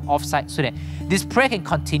prayer tower off-site so that this prayer can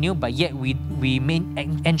continue, but yet we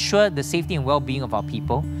ensure the safety and well-being of our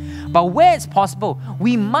people. But where it's possible,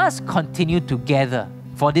 we must continue to gather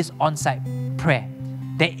for this on-site prayer.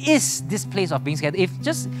 There is this place of being scattered. If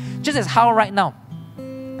just as how right now,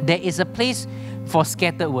 there is a place for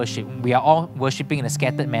scattered worship. We are all worshipping in a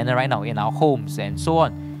scattered manner right now in our homes and so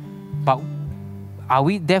on. But are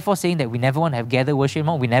we therefore saying that we never want to have gathered worship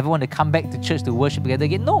anymore? We never want to come back to church to worship together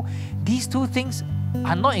again? No, these two things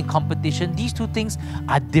are not in competition. These two things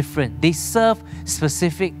are different. They serve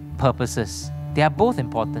specific purposes. They are both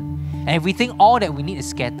important. And if we think all that we need is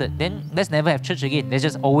scattered, then let's never have church again. Let's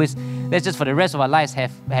just for the rest of our lives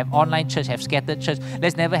have online church, have scattered church.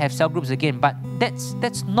 Let's never have cell groups again. But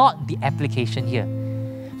that's not the application here.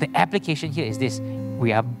 The application here is this: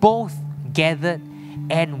 we are both gathered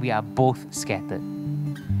and we are both scattered.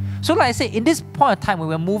 So like I said, in this point of time when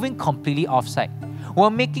we're moving completely off-site,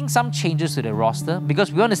 we're making some changes to the roster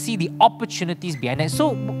because we want to see the opportunities behind it.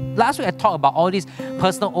 So last week I talked about all this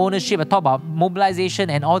personal ownership, I talked about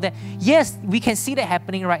mobilization and all that. Yes, we can see that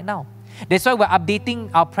happening right now. That's why we're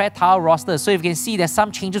updating our prayer tower roster. So if you can see, there's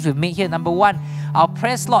some changes we've made here. Number one, our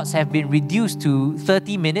prayer slots have been reduced to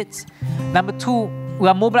 30 minutes. Number two, we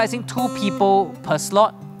are mobilizing 2 people per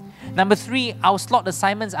slot. Number 3, our slot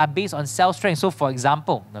assignments are based on cell strength. So for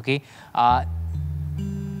example, okay,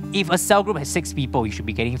 if a cell group has 6 people, you should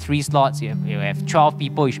be getting 3 slots. You have 12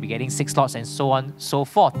 people, you should be getting 6 slots, and so on, so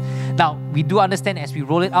forth. Now, we do understand as we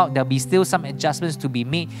roll it out, there'll be still some adjustments to be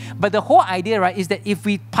made. But the whole idea, right, is that if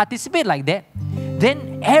we participate like that,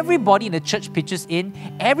 then everybody in the church pitches in,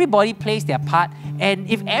 everybody plays their part, and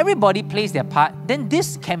if everybody plays their part, then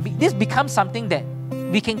this becomes something that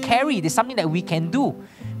we can carry. It's something that we can do.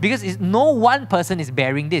 Because no one person is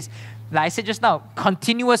bearing this. Like I said just now,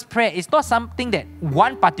 continuous prayer is not something that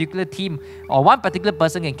one particular team or one particular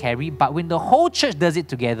person can carry, but when the whole church does it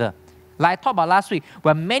together, like I talked about last week,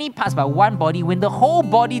 we're many parts by one body. When the whole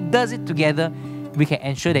body does it together, we can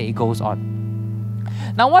ensure that it goes on.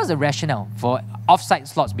 Now, what's the rationale for off-site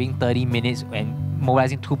slots being 30 minutes and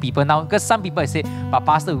mobilizing 2 people? Now, because some people say, but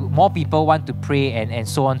Pastor, more people want to pray and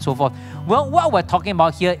so on and so forth. Well, what we're talking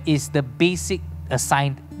about here is the basic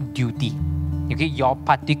assigned duty. Okay, your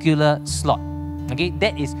particular slot. Okay,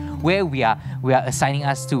 that is where we are assigning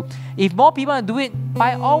us to. If more people want to do it,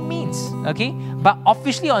 by all means. Okay, but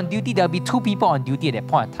officially on duty, there'll be 2 people on duty at that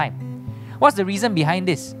point in time. What's the reason behind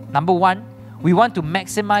this? Number 1, we want to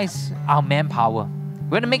maximize our manpower.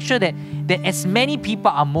 We want to make sure that as many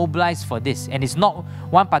people are mobilized for this, and it's not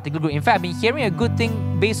one particular group. In fact, I've been hearing a good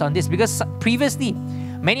thing based on this because previously,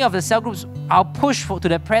 many of the cell groups, our push to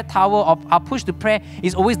the prayer tower, or our push to prayer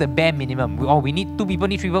is always the bare minimum. We need 2 people,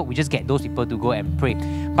 need 3 people, we just get those people to go and pray.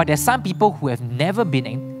 But there's some people who have never been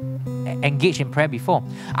engaged in prayer before.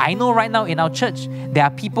 I know right now in our church, there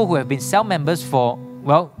are people who have been cell members for,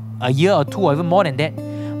 a year or 2 or even more than that,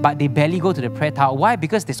 but they barely go to the prayer tower. Why?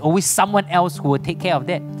 Because there's always someone else who will take care of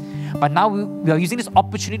that. But now we are using this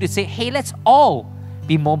opportunity to say, hey, let's all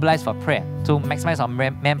be mobilized for prayer to maximize our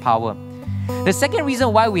manpower. The second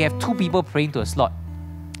reason why we have 2 people praying to a slot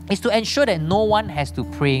is to ensure that no one has to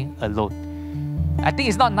pray alone. I think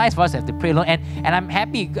it's not nice for us to have to pray alone. And I'm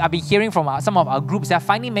happy, I've been hearing from some of our groups, they're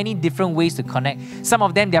finding many different ways to connect. Some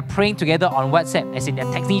of them, they're praying together on WhatsApp, as in they're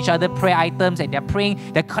texting each other prayer items and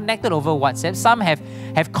they're connected over WhatsApp. Some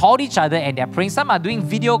have called each other and they're praying. Some are doing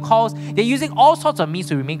video calls. They're using all sorts of means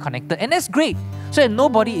to remain connected. And that's great. So that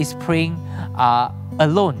nobody is praying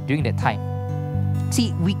alone during that time.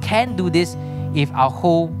 See, we can do this if our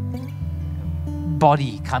whole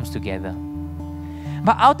body comes together.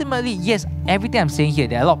 But ultimately, yes, everything I'm saying here,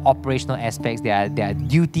 there are a lot of operational aspects, there are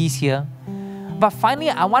duties here. But finally,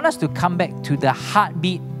 I want us to come back to the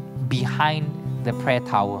heartbeat behind the prayer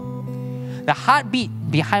tower. The heartbeat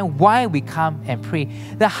behind why we come and pray.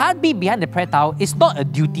 The heartbeat behind the prayer tower is not a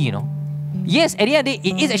duty, you know. Yes, at the end of the day,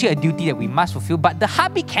 it is actually a duty that we must fulfill, but the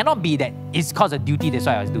heartbeat cannot be that it's cause a duty, that's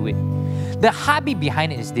why I must do it. The heartbeat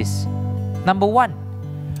behind it is this. Number one,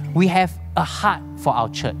 we have a heart for our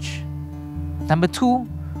church. Number two,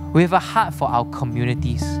 we have a heart for our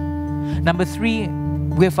communities. Number three,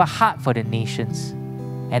 we have a heart for the nations.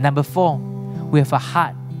 And number four, we have a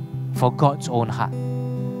heart for God's own heart.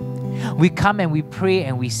 We come and we pray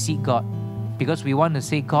and we seek God because we want to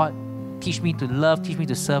say, God, teach me to love, teach me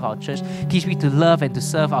to serve our church, teach me to love and to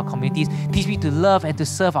serve our communities, teach me to love and to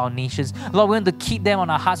serve our nations. Lord, we want to keep them on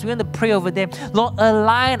our hearts. We want to pray over them. Lord,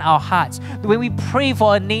 align our hearts. When we pray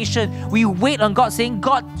for a nation, we wait on God saying,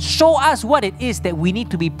 God, show us what it is that we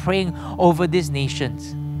need to be praying over these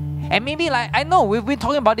nations. And maybe, like, I know we've been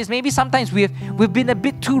talking about this, maybe sometimes we've been a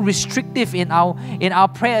bit too restrictive in our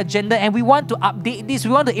prayer agenda, and we want to update this,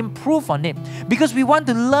 we want to improve on it, because we want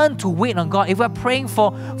to learn to wait on God. If we're praying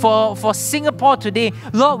for Singapore today,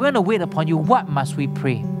 Lord, we want to wait upon you. What must we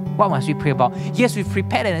pray? What must we pray about? Yes, we've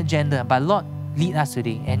prepared an agenda, but Lord, lead us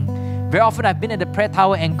today. And very often I've been at the prayer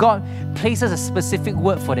tower and God places a specific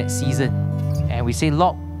word for that season. And we say,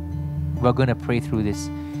 Lord, we're going to pray through this.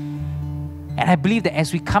 And I believe that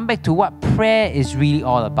as we come back to what prayer is really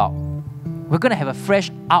all about, we're going to have a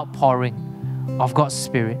fresh outpouring of God's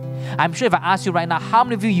Spirit. I'm sure if I ask you right now, how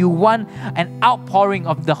many of you want an outpouring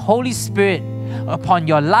of the Holy Spirit upon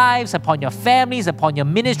your lives, upon your families, upon your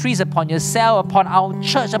ministries, upon yourself, upon our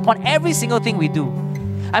church, upon every single thing we do?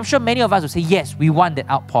 I'm sure many of us will say, yes, we want that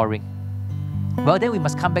outpouring. Well, then we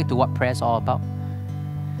must come back to what prayer is all about.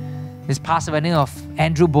 This pastor by the name of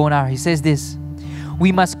Andrew Bonar, he says this: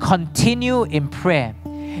 we must continue in prayer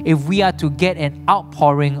if we are to get an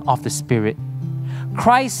outpouring of the Spirit.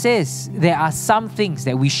 Christ says there are some things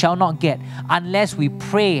that we shall not get unless we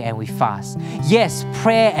pray and we fast. Yes,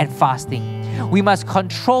 prayer and fasting. We must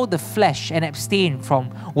control the flesh and abstain from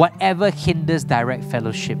whatever hinders direct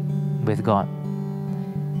fellowship with God.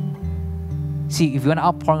 See, if we want an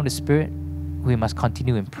outpouring of the Spirit, we must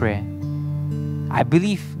continue in prayer. I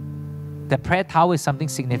believe the prayer tower is something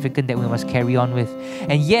significant that we must carry on with.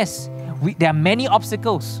 And yes, there are many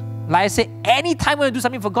obstacles. Like I said, anytime we want to do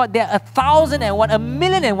something for God, there are 1,001,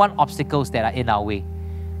 1,000,001 obstacles that are in our way.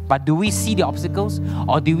 But do we see the obstacles,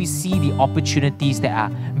 or do we see the opportunities that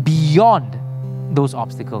are beyond those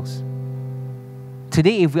obstacles?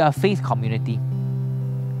 Today, if we are a faith community,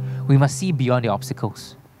 we must see beyond the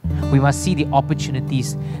obstacles. We must see the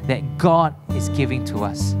opportunities that God is giving to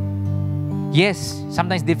us. Yes,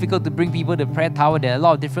 sometimes difficult to bring people to the prayer tower. There are a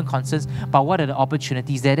lot of different concerns, but what are the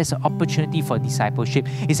opportunities there? There's an opportunity for discipleship.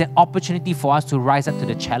 It's an opportunity for us to rise up to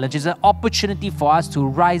the challenge. It's an opportunity for us to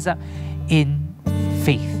rise up in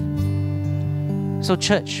faith. So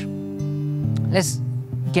church, let's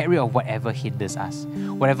get rid of whatever hinders us,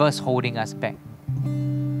 whatever is holding us back.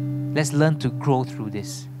 Let's learn to grow through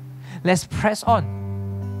this. Let's press on,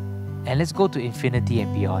 and let's go to infinity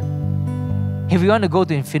and beyond. If we want to go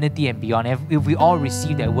to infinity and beyond, if we all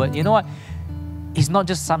receive that word, you know what? It's not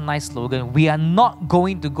just some nice slogan. We are not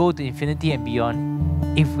going to go to infinity and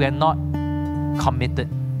beyond if we are not committed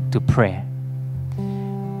to prayer.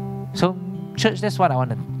 So, church, that's what I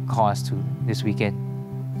want to call us to this weekend.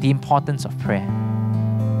 The importance of prayer.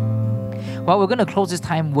 Well, we're going to close this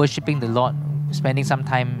time worshiping the Lord, spending some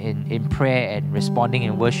time in prayer and responding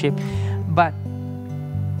in worship. But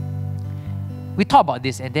we talk about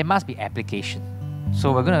this, and there must be application.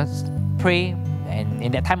 So we're going to pray, and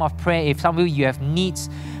in that time of prayer, if some of you have needs,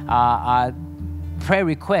 prayer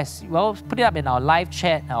requests, well, put it up in our live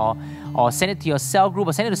chat, or send it to your cell group,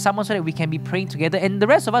 or send it to someone so that we can be praying together. And the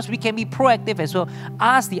rest of us, we can be proactive as well.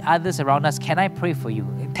 Ask the others around us, can I pray for you?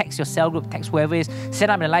 Text your cell group, text whoever it is,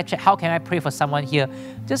 send up in the live chat, how can I pray for someone here?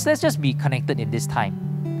 Let's just be connected in this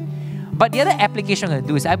time. But the other application I'm going to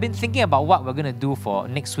do is, I've been thinking about what we're going to do for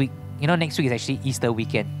next week. You know, next week is actually Easter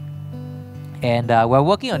weekend. And we're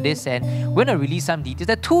working on this, and we're going to release some details.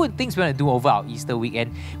 There are two things we're going to do over our Easter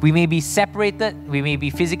weekend. We may be separated, we may be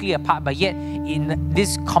physically apart, but yet in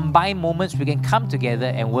these combined moments, we can come together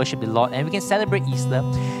and worship the Lord, and we can celebrate Easter.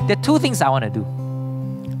 There are two things I want to do.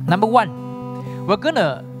 Number one, we're going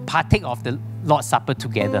to partake of the Lord's Supper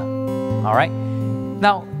together. All right?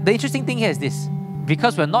 Now, the interesting thing here is this.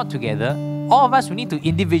 Because we're not together, all of us, we need to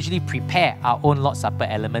individually prepare our own Lord's Supper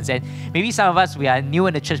elements. And maybe some of us, we are new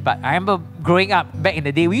in the church, but I remember growing up back in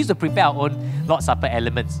the day, we used to prepare our own Lord's Supper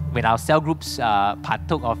elements. When our cell groups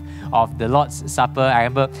partook of the Lord's Supper, I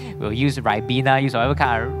remember we'll use Ribena, use whatever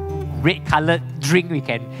kind of red-colored drink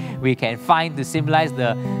we can find to symbolize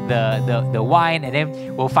the wine, and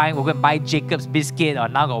then we'll go and buy Jacob's biscuit, or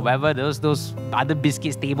now got whatever those other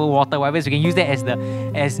biscuits, table water, whatever, so we can use that as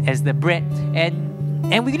the bread,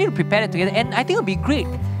 and we need to prepare it together. And I think it'll be great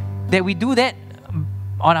that we do that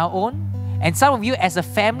on our own. And some of you as a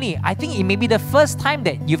family, I think it may be the first time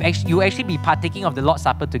that you actually be partaking of the Lord's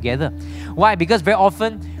Supper together. Why? Because very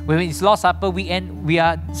often when it's Lord's Supper weekend, we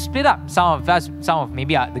are split up. Some of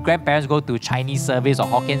maybe the grandparents go to Chinese service or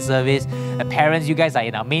Hokkien service. The parents, you guys are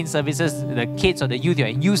in our main services. The kids or the youth, you're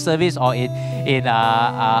in youth service or in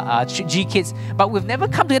G Kids. But we've never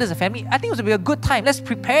come together as a family. I think it would be a good time. Let's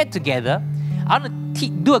prepare it together. I want to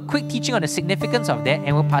do a quick teaching on the significance of that,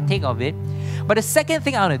 and we'll partake of it. But the second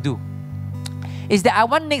thing I want to do is that I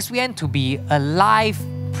want next weekend to be a live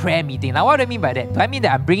prayer meeting. Now, what do I mean by that? Do I mean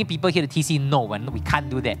that I'm bringing people here to TC? No, we can't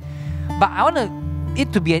do that. But I want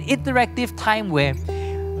it to be an interactive time where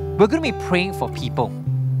we're going to be praying for people.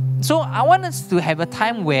 So I want us to have a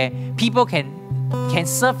time where people can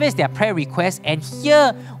surface their prayer requests, and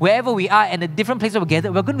here, wherever we are and the different places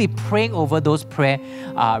together, we're going to be praying over those prayer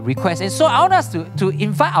requests. And so I want us to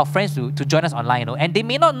invite our friends to join us online, and they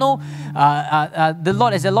may not know the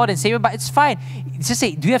Lord as their Lord and Savior, but it's fine. Just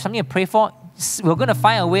say, do you have something to pray for? We're going to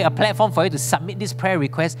find a platform for you to submit this prayer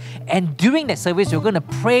request, and during that service, we're going to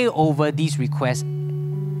pray over these requests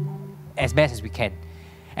as best as we can.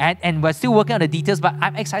 And we're still working on the details, but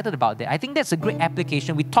I'm excited about that. I think that's a great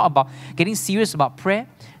application. We talk about getting serious about prayer,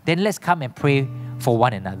 then let's come and pray for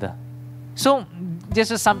one another. So there's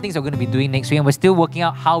just some things we're going to be doing next week, and we're still working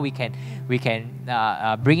out how we can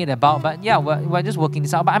bring it about. But yeah, we're just working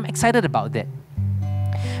this out. But I'm excited about that.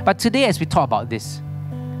 But today, as we talk about this,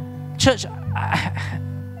 church,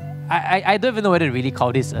 I don't even know whether to really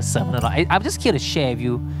call this a sermon or not. I'm just here to share with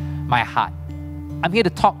you my heart. I'm here to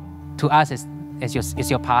talk to us as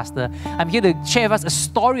your pastor. I'm here to share with us a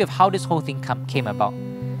story of how this whole thing came about.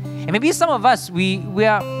 And maybe some of us,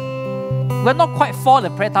 we're not quite for the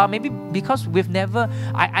prayer tower, maybe because we've never,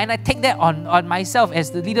 and I take that on myself as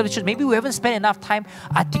the leader of the church, maybe we haven't spent enough time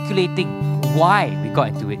articulating why we got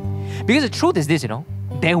into it. Because the truth is this,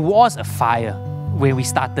 there was a fire when we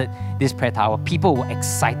started this prayer tower. People were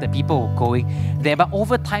excited, people were going there, but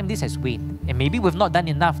over time this has waned. And maybe we've not done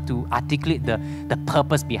enough to articulate the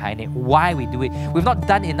purpose behind it, why we do it. We've not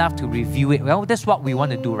done enough to review it. Well, that's what we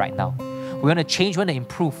want to do right now. We want to change, we want to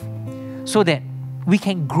improve so that we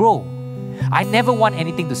can grow. I never want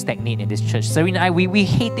anything to stagnate in this church. Serena and I, we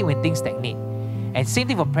hate it when things stagnate. And same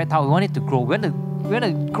thing for prayer tower, we want it to grow. We want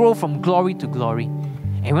to grow from glory to glory.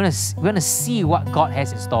 And we want to see what God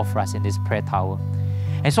has in store for us in this prayer tower.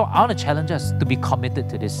 And so I want to challenge us to be committed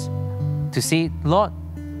to this. To say, Lord,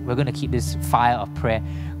 we're going to keep this fire of prayer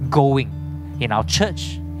going in our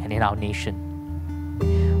church and in our nation.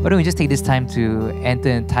 Why don't we just take this time to enter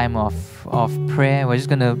in time of prayer? We're just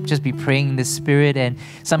going to be praying in the Spirit. And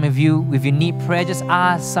some of you, if you need prayer, just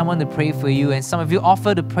ask someone to pray for you. And some of you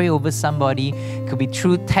offer to pray over somebody. It could be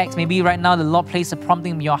through text. Maybe right now the Lord placed a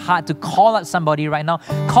prompting in your heart to call out somebody right now.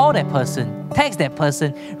 Call that person. Text that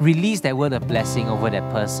person. Release that word of blessing over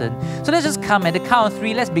that person. So let's just come at the count of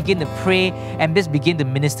 3. Let's begin to pray and let's begin to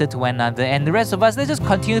minister to one another. And the rest of us, let's just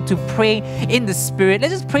continue to pray in the Spirit.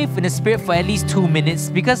 Let's just pray in the Spirit for at least 2 minutes,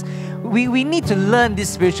 because we need to learn this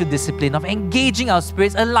spiritual discipline of engaging our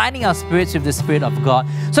spirits, aligning our spirits with the Spirit of God.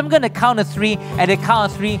 So I'm going to count to 3. At the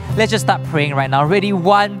count of 3, let's just start praying right now. Ready?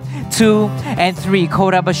 1, 2, and 3.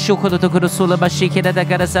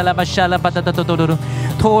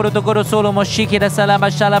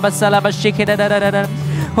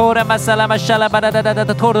 Ora masalama shala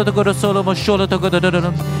badada toro to go to solo mo sholo to go to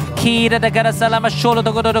kira da gara salama sholo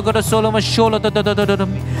to go to solo mo sholo to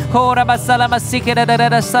ora masalama sikira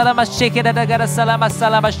da salama shikira da gara salama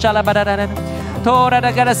shala badada tora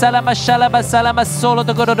da gara salama shala basalama solo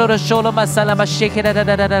to go to sholo masalama shikira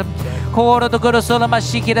da Koro to go to solo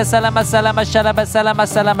mashikira salama shala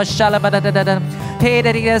basalama shala badada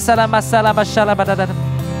tere salama shala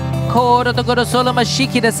badada.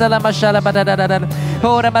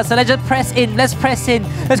 Let's just press in. Let's press in.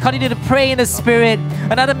 Let's continue to pray in the Spirit.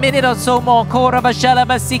 Another minute or so more.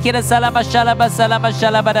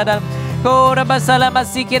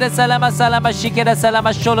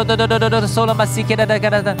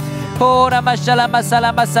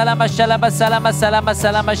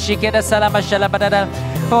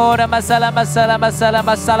 Ora masala masala masala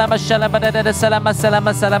masala masala badada salama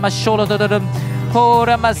salama salama sholo dododum.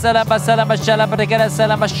 Ora masala masala masala badada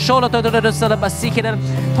salama sholo dododum salama sikidum.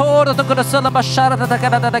 Tora tokoda salama shara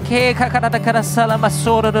takada ke kakada takada salama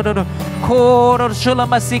soro dododum. Koro shula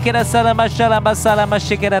masikida salama shalama salama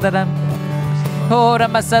shikida. Ora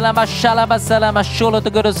masala masala masala sholo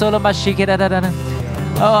tokoda salama shikida.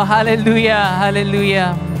 Oh, hallelujah,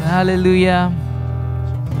 hallelujah, hallelujah.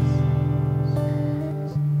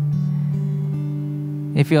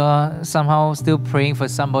 If you're somehow still praying for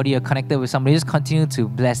somebody or connected with somebody, just continue to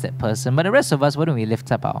bless that person. But the rest of us, why don't we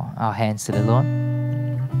lift up our hands to the Lord?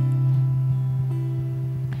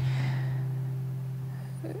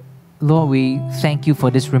 Lord, we thank you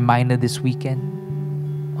for this reminder this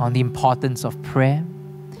weekend on the importance of prayer,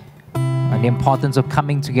 on the importance of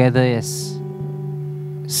coming together as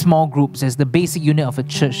small groups, as the basic unit of a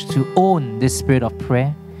church to own this spirit of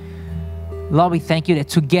prayer. Lord, we thank you that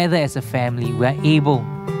together as a family, we are able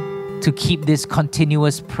to keep this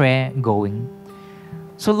continuous prayer going.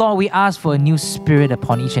 So Lord, we ask for a new spirit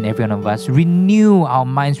upon each and every one of us. Renew our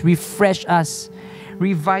minds, refresh us,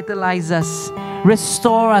 revitalize us,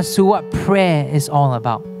 restore us to what prayer is all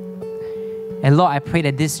about. And Lord, I pray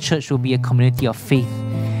that this church will be a community of faith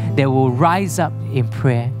that will rise up in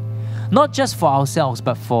prayer, not just for ourselves,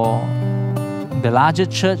 but for the larger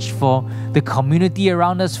church, for the community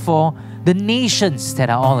around us, for the nations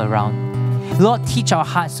that are all around. Lord, teach our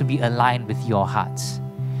hearts to be aligned with your hearts.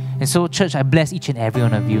 And so, church, I bless each and every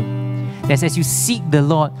one of you, that as you seek the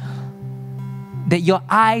Lord, that your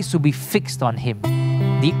eyes will be fixed on Him,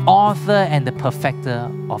 the author and the perfecter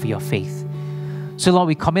of your faith. So, Lord,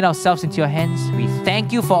 we commit ourselves into your hands. We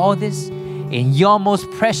thank you for all this. In your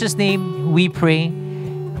most precious name, we pray.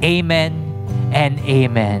 Amen and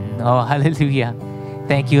amen. Oh, hallelujah.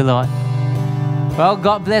 Thank you, Lord. Well,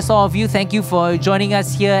 God bless all of you. Thank you for joining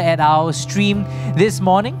us here at our stream this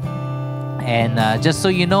morning. And just so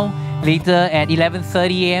you know, later at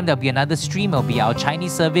 11:30 a.m., there'll be another stream. It'll be our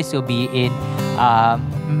Chinese service. It'll be in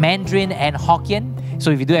Mandarin and Hokkien.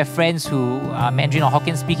 So if you do have friends who are Mandarin or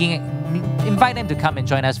Hokkien speaking, invite them to come and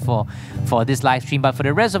join us for this live stream. But for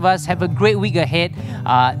the rest of us, have a great week ahead.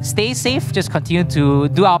 Stay safe. Just continue to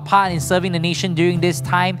do our part in serving the nation during this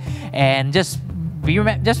time. And just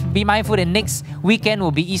be mindful that next weekend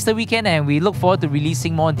will be Easter weekend, and we look forward to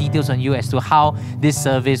releasing more details on you as to how this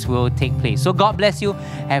service will take place. So God bless you.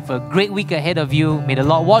 Have a great week ahead of you. May the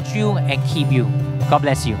Lord watch you and keep you. God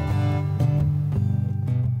bless you.